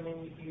interesting. I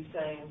mean, you're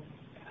saying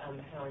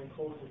how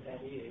important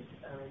that is.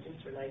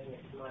 Just relating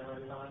it to my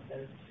own life,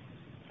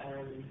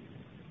 and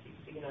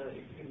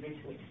in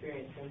recent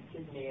experience in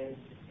Sydney, and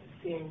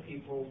seeing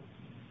people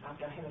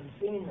after I haven't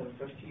seen them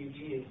for a few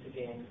years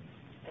again,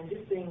 and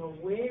just being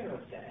aware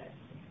of that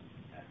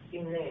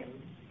in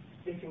them,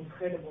 this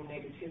incredible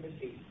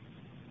negativity.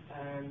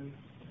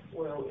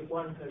 Well, with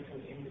one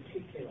person in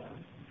particular,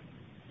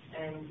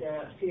 and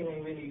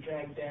feeling really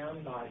dragged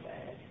down by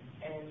that,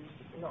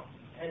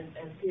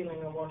 and feeling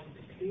I wanted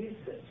to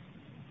pierce it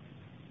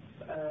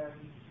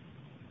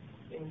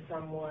in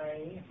some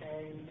way,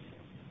 and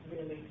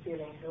really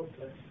feeling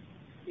helpless,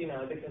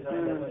 because I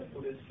know it's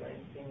Buddhist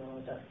strength, I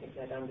don't think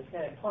they'd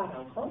understand. Quite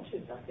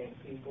unconscious, I think,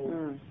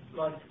 people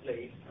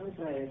mostly, I would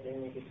say, their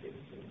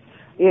negativity.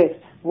 Yes,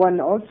 one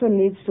also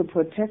needs to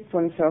protect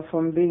oneself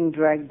from being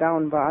dragged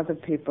down by other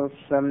people's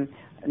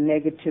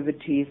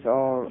negativities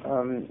or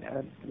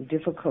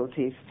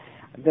difficulties.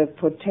 The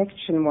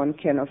protection one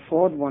can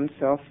afford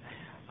oneself,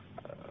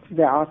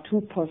 there are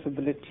two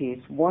possibilities.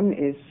 One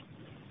is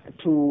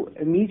to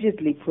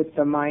immediately put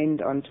the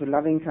mind onto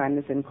loving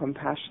kindness and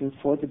compassion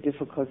for the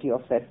difficulty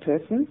of that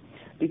person,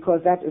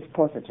 because that is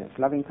positive.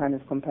 Loving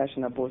kindness,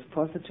 compassion are both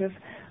positive,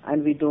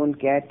 and we don't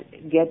get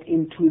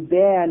into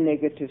their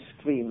negative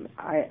stream.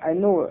 I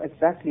know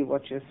exactly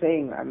what you're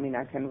saying. I mean,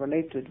 I can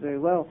relate to it very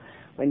well.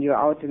 When you're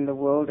out in the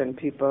world and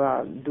people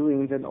are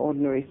doing the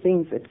ordinary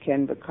things, it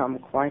can become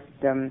quite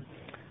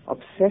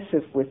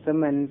obsessive with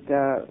them, and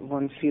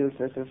one feels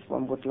as if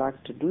one would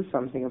like to do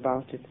something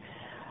about it.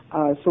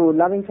 So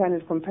loving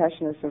kindness,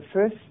 compassion is the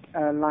first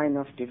line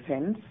of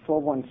defense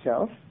for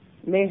oneself.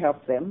 May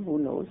help them, who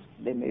knows,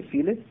 they may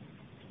feel it.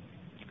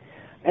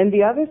 And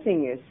the other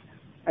thing is,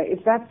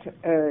 if that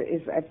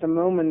is at the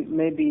moment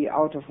maybe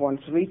out of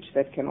one's reach,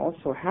 that can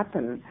also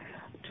happen,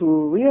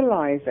 to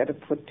realize that a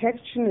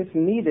protection is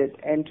needed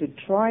and to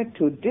try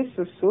to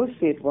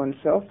disassociate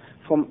oneself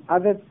from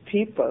other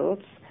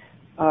people's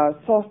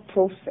thought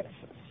processes.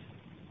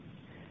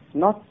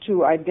 Not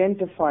to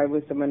identify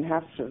with them and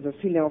have to, the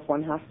feeling of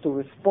one has to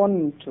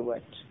respond to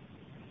it.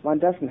 One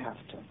doesn't have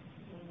to.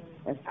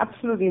 There's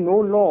absolutely no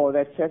law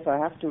that says I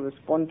have to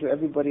respond to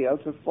everybody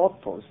else's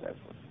thought processes,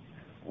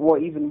 or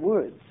even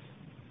words.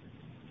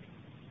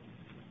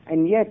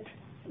 And yet,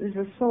 this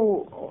is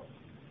so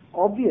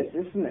obvious,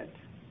 isn't it?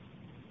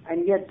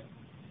 And yet,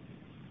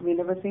 we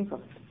never think of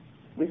it.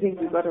 We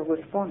think we've got to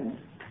respond.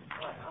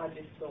 I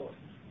just thought,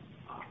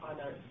 I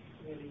don't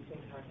really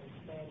think I can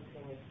stand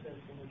seeing this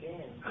person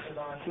again.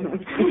 I'm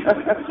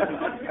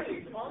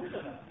really fond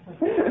of her.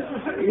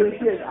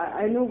 Yes,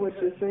 I know what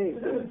you're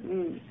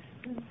saying.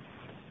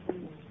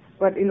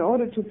 But in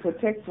order to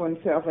protect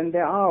oneself, and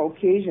there are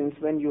occasions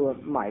when you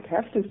might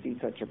have to see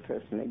such a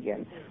person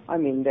again. I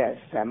mean, there's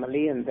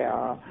family and there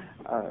are,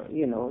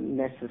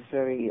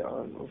 necessary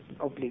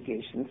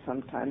obligations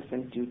sometimes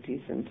and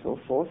duties and so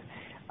forth.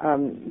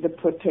 The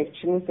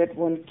protection is that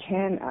one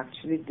can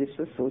actually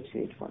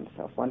disassociate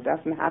oneself. One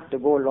doesn't have to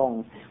go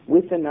along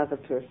with another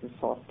person's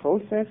thought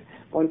process.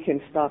 One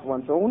can start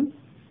one's own.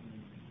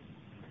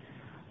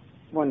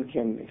 one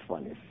can, if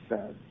one is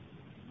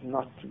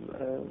not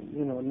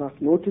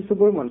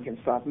noticeable, one can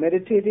start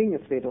meditating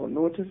if they don't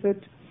notice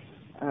it.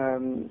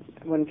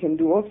 One can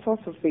do all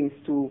sorts of things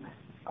to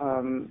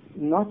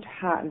not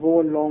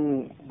go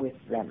along with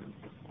them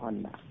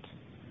on that.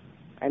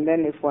 And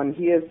then if one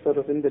hears sort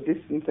of in the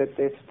distance that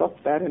they've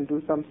stopped that and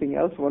do something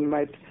else, one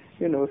might,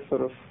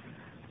 sort of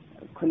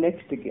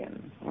connect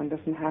again. One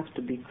doesn't have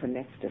to be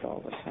connected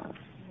all the time.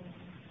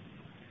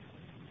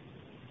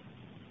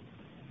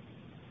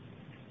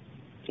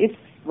 If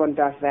one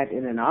does that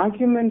in an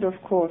argument,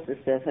 of course,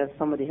 if there's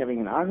somebody having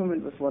an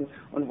argument with one,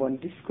 and one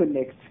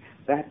disconnects,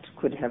 that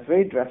could have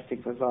very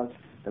drastic results.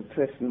 The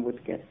person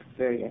would get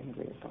very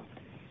angry about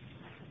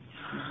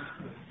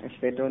it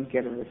if they don't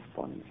get a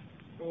response.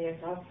 Yes,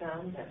 I've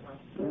found that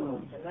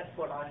myself, and that's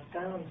what I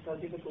found so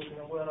difficult in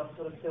the world. I've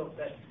sort of felt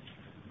that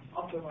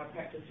often my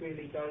practice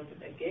really goes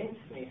against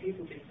me.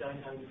 People just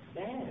don't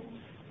understand,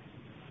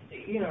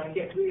 and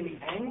get really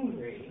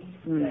angry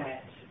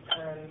that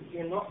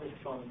you're not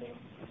responding.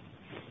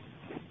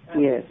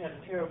 Yes. It had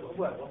a terrible, it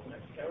wasn't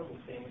a terrible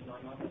thing with my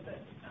mother, but,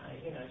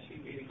 she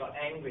really got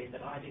angry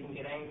that I didn't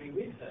get angry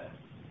with her.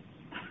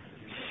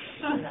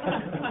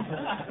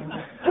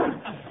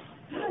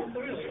 It's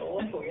really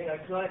awful,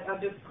 because I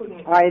just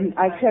couldn't...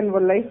 I can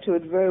relate to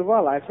it very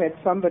well. I've had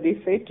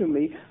somebody say to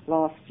me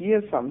last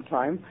year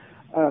sometime,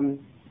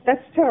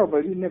 that's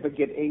terrible, you never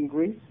get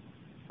angry.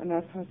 And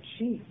I thought,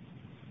 gee,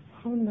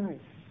 how nice.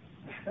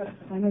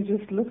 And I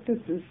just looked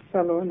at this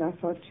fellow and I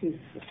thought, geez,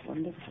 this is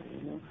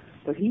wonderful,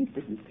 But he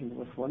didn't think it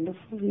was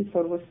wonderful, he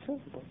thought it was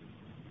terrible.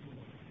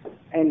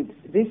 And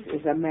this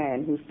is a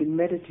man who's been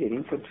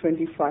meditating for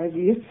 25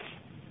 years.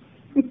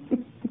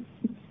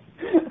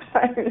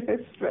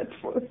 It's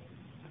dreadful.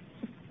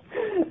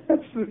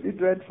 Absolutely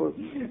dreadful.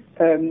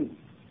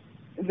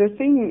 The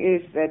thing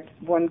is that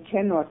one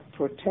cannot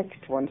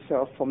protect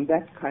oneself from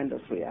that kind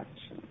of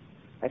reaction.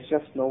 There's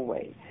just no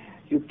way.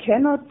 You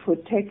cannot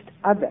protect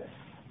others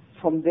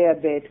from their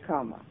bad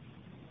karma,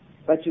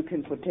 but you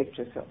can protect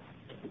yourself.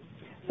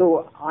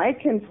 So I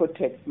can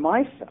protect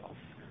myself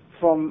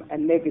from a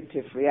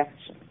negative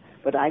reaction,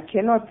 but I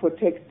cannot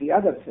protect the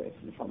other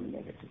person from a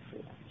negative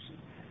reaction.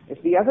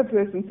 If the other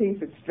person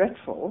thinks it's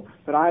dreadful,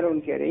 but I don't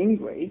get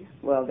angry,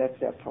 well, that's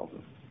their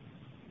problem.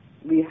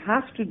 We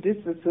have to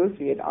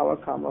disassociate our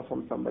karma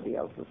from somebody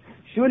else's.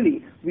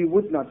 Surely we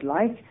would not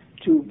like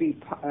to be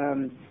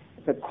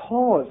the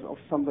cause of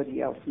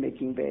somebody else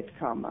making bad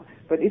karma.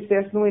 But if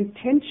there's no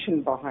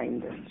intention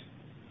behind it,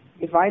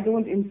 if I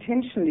don't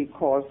intentionally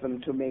cause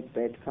them to make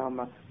bad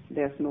karma,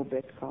 there's no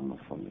bad karma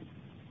for me.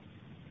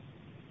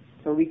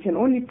 So we can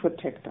only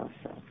protect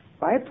ourselves.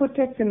 By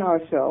protecting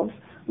ourselves,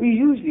 we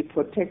usually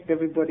protect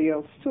everybody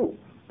else too.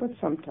 But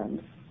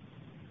sometimes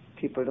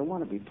people don't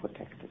want to be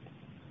protected.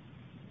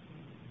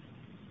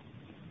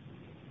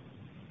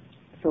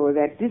 So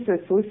that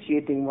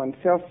disassociating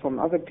oneself from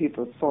other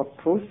people's thought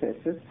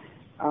processes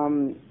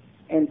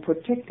and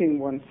protecting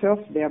oneself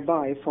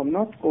thereby from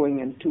not going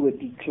into a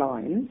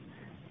decline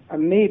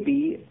may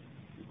be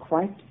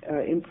quite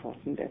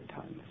important at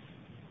times.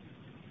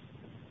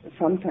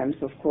 Sometimes,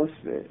 of course,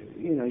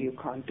 you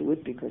can't do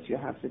it because you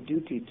have the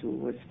duty to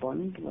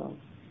respond. Well,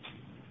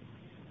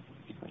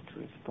 you've got to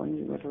respond,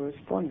 you've got to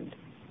respond.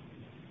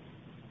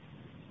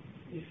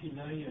 If you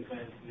know you're going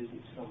to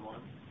visit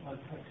someone, I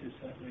practiced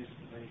that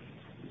recently,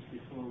 just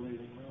before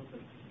leaving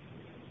Melbourne,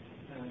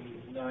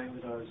 and knowing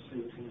that I was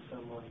visiting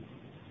someone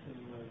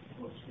similar to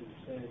what she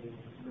said, and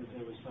that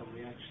there was some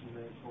reaction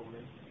there for me,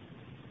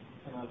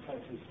 and I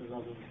practiced the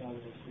loving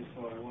kindness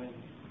before I went,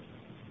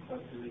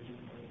 quite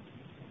diligently.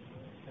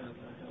 Found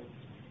that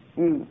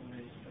helped.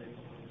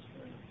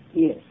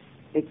 Yes,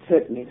 it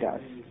certainly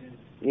does.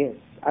 Yes,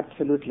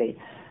 absolutely.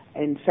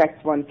 In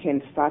fact, one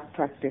can start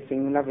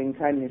practicing loving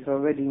kindness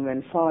already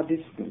when far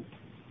distant,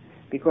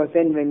 because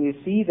then when you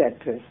see that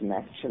person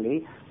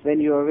actually, then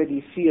you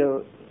already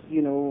feel,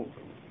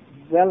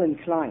 well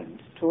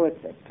inclined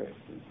towards that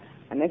person.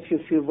 And if you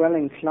feel well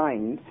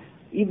inclined,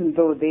 even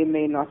though they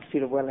may not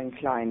feel well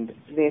inclined,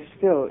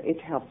 it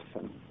helps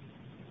them.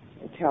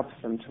 It helps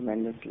them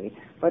tremendously.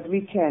 But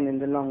we can, in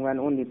the long run,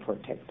 only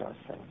protect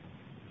ourselves.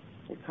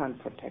 We can't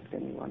protect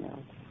anyone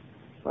else.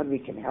 But we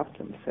can help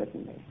them,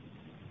 certainly.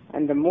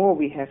 And the more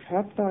we have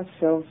helped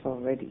ourselves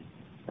already,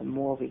 the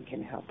more we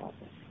can help others.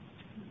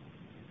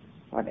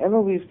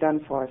 Whatever we've done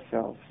for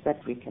ourselves,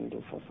 that we can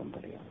do for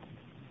somebody else.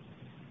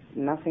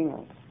 Nothing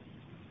else.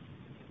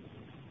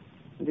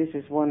 This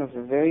is one of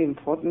the very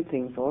important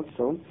things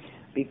also,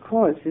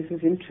 because this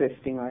is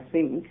interesting, I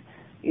think.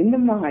 In the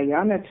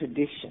Mahayana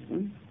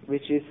tradition,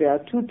 there are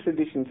two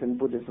traditions in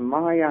Buddhism,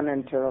 Mahayana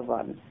and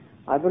Theravada.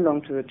 I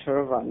belong to the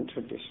Theravada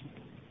tradition.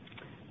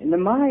 In the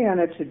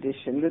Mahayana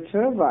tradition, the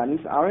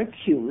Theravadins are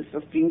accused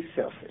of being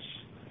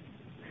selfish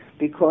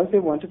because they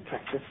want to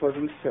practice for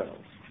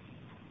themselves.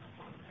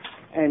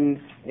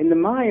 And in the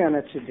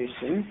Mahayana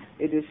tradition,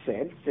 it is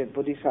said that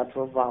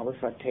bodhisattva vows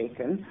are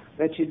taken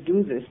that you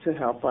do this to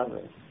help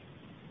others.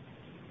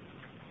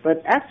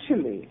 But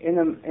actually, in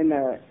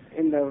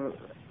the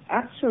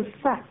actual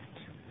fact,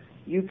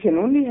 you can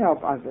only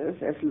help others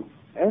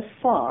as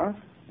far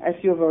as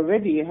you've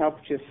already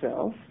helped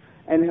yourself,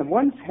 and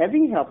once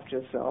having helped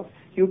yourself,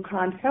 you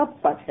can't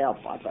help but help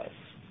others.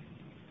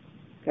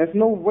 There's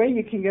no way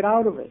you can get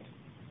out of it.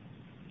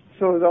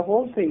 So the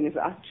whole thing is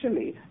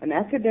actually an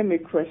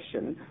academic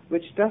question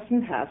which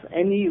doesn't have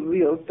any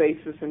real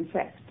basis in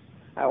fact.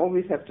 I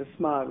always have to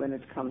smile when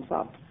it comes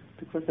up,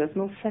 because there's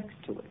no fact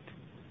to it.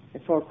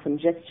 It's all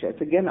conjecture.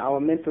 It's again our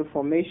mental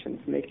formations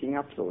making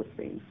up those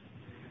things.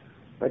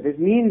 But it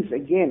means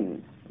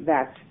again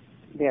that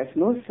there's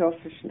no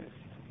selfishness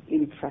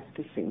in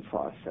practicing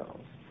for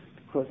ourselves,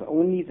 because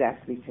only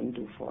that we can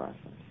do for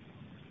ourselves.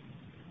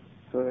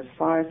 So as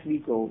far as we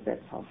go,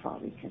 that's how far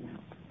we can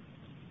help.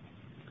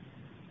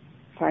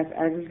 5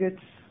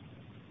 aggregates,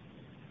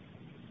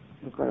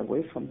 we got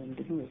away from them,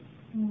 didn't we?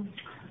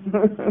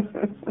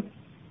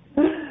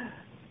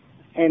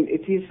 And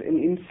it is an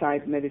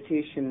insight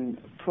meditation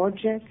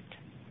project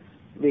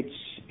which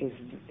is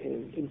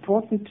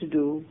important to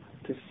do,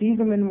 to see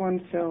them in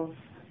oneself,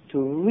 to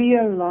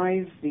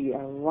realize the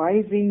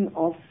arising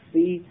of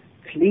the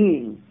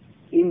clinging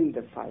in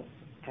the 5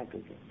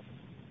 aggregates.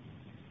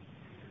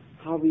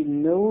 How we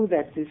know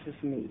that this is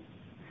me.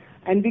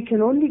 And we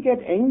can only get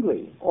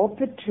angry or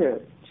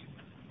perturbed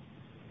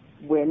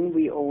when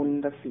we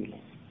own the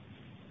feeling.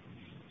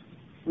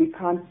 We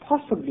can't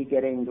possibly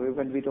get angry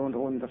when we don't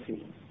own the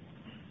feeling.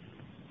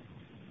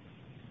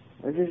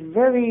 This is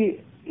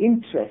very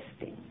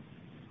interesting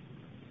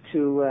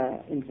to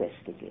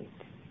investigate.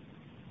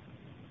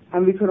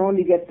 And we can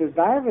only get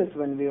desirous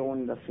when we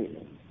own the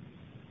feeling.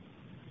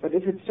 But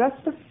if it's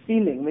just a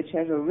feeling which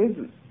has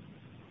arisen,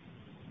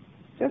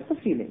 just a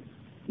feeling,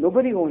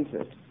 nobody owns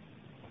it,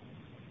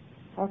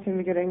 how can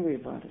we get angry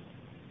about it?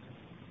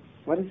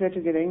 What is there to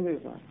get angry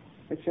about?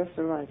 It's just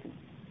arising.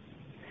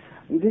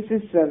 And this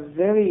is a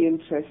very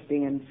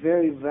interesting and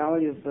very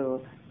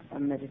valuable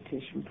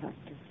meditation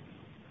practice.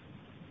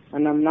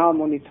 And I'm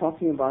only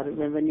talking about it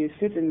when you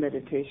sit in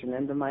meditation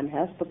and the mind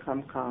has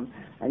become calm,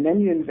 and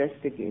then you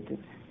investigate it,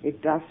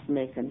 it does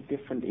make a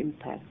different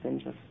impact than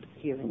just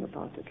hearing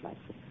about it like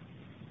this.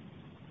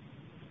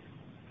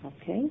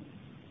 Okay?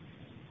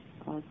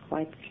 All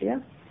quite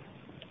clear?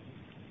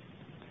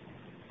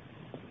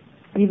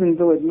 Even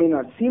though it may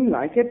not seem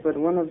like it, but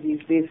one of these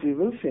days we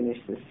will finish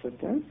this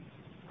sutta.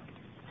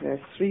 There are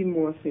 3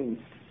 more things,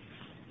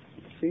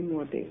 3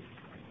 more days.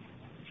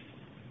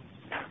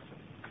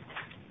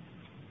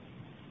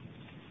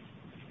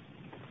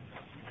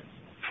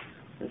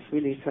 It's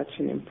really such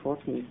an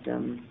important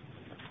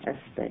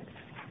aspect.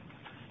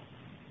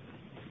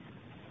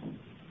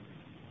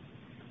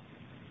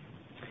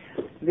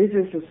 This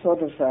is a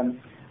sort of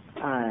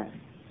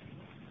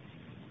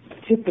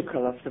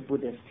typical of the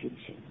Buddha's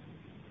teaching,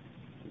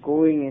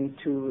 going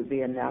into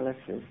the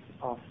analysis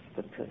of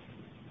the person,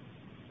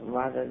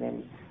 rather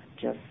than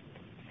just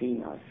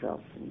seeing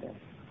ourselves in this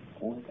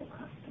old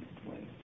accustomed way.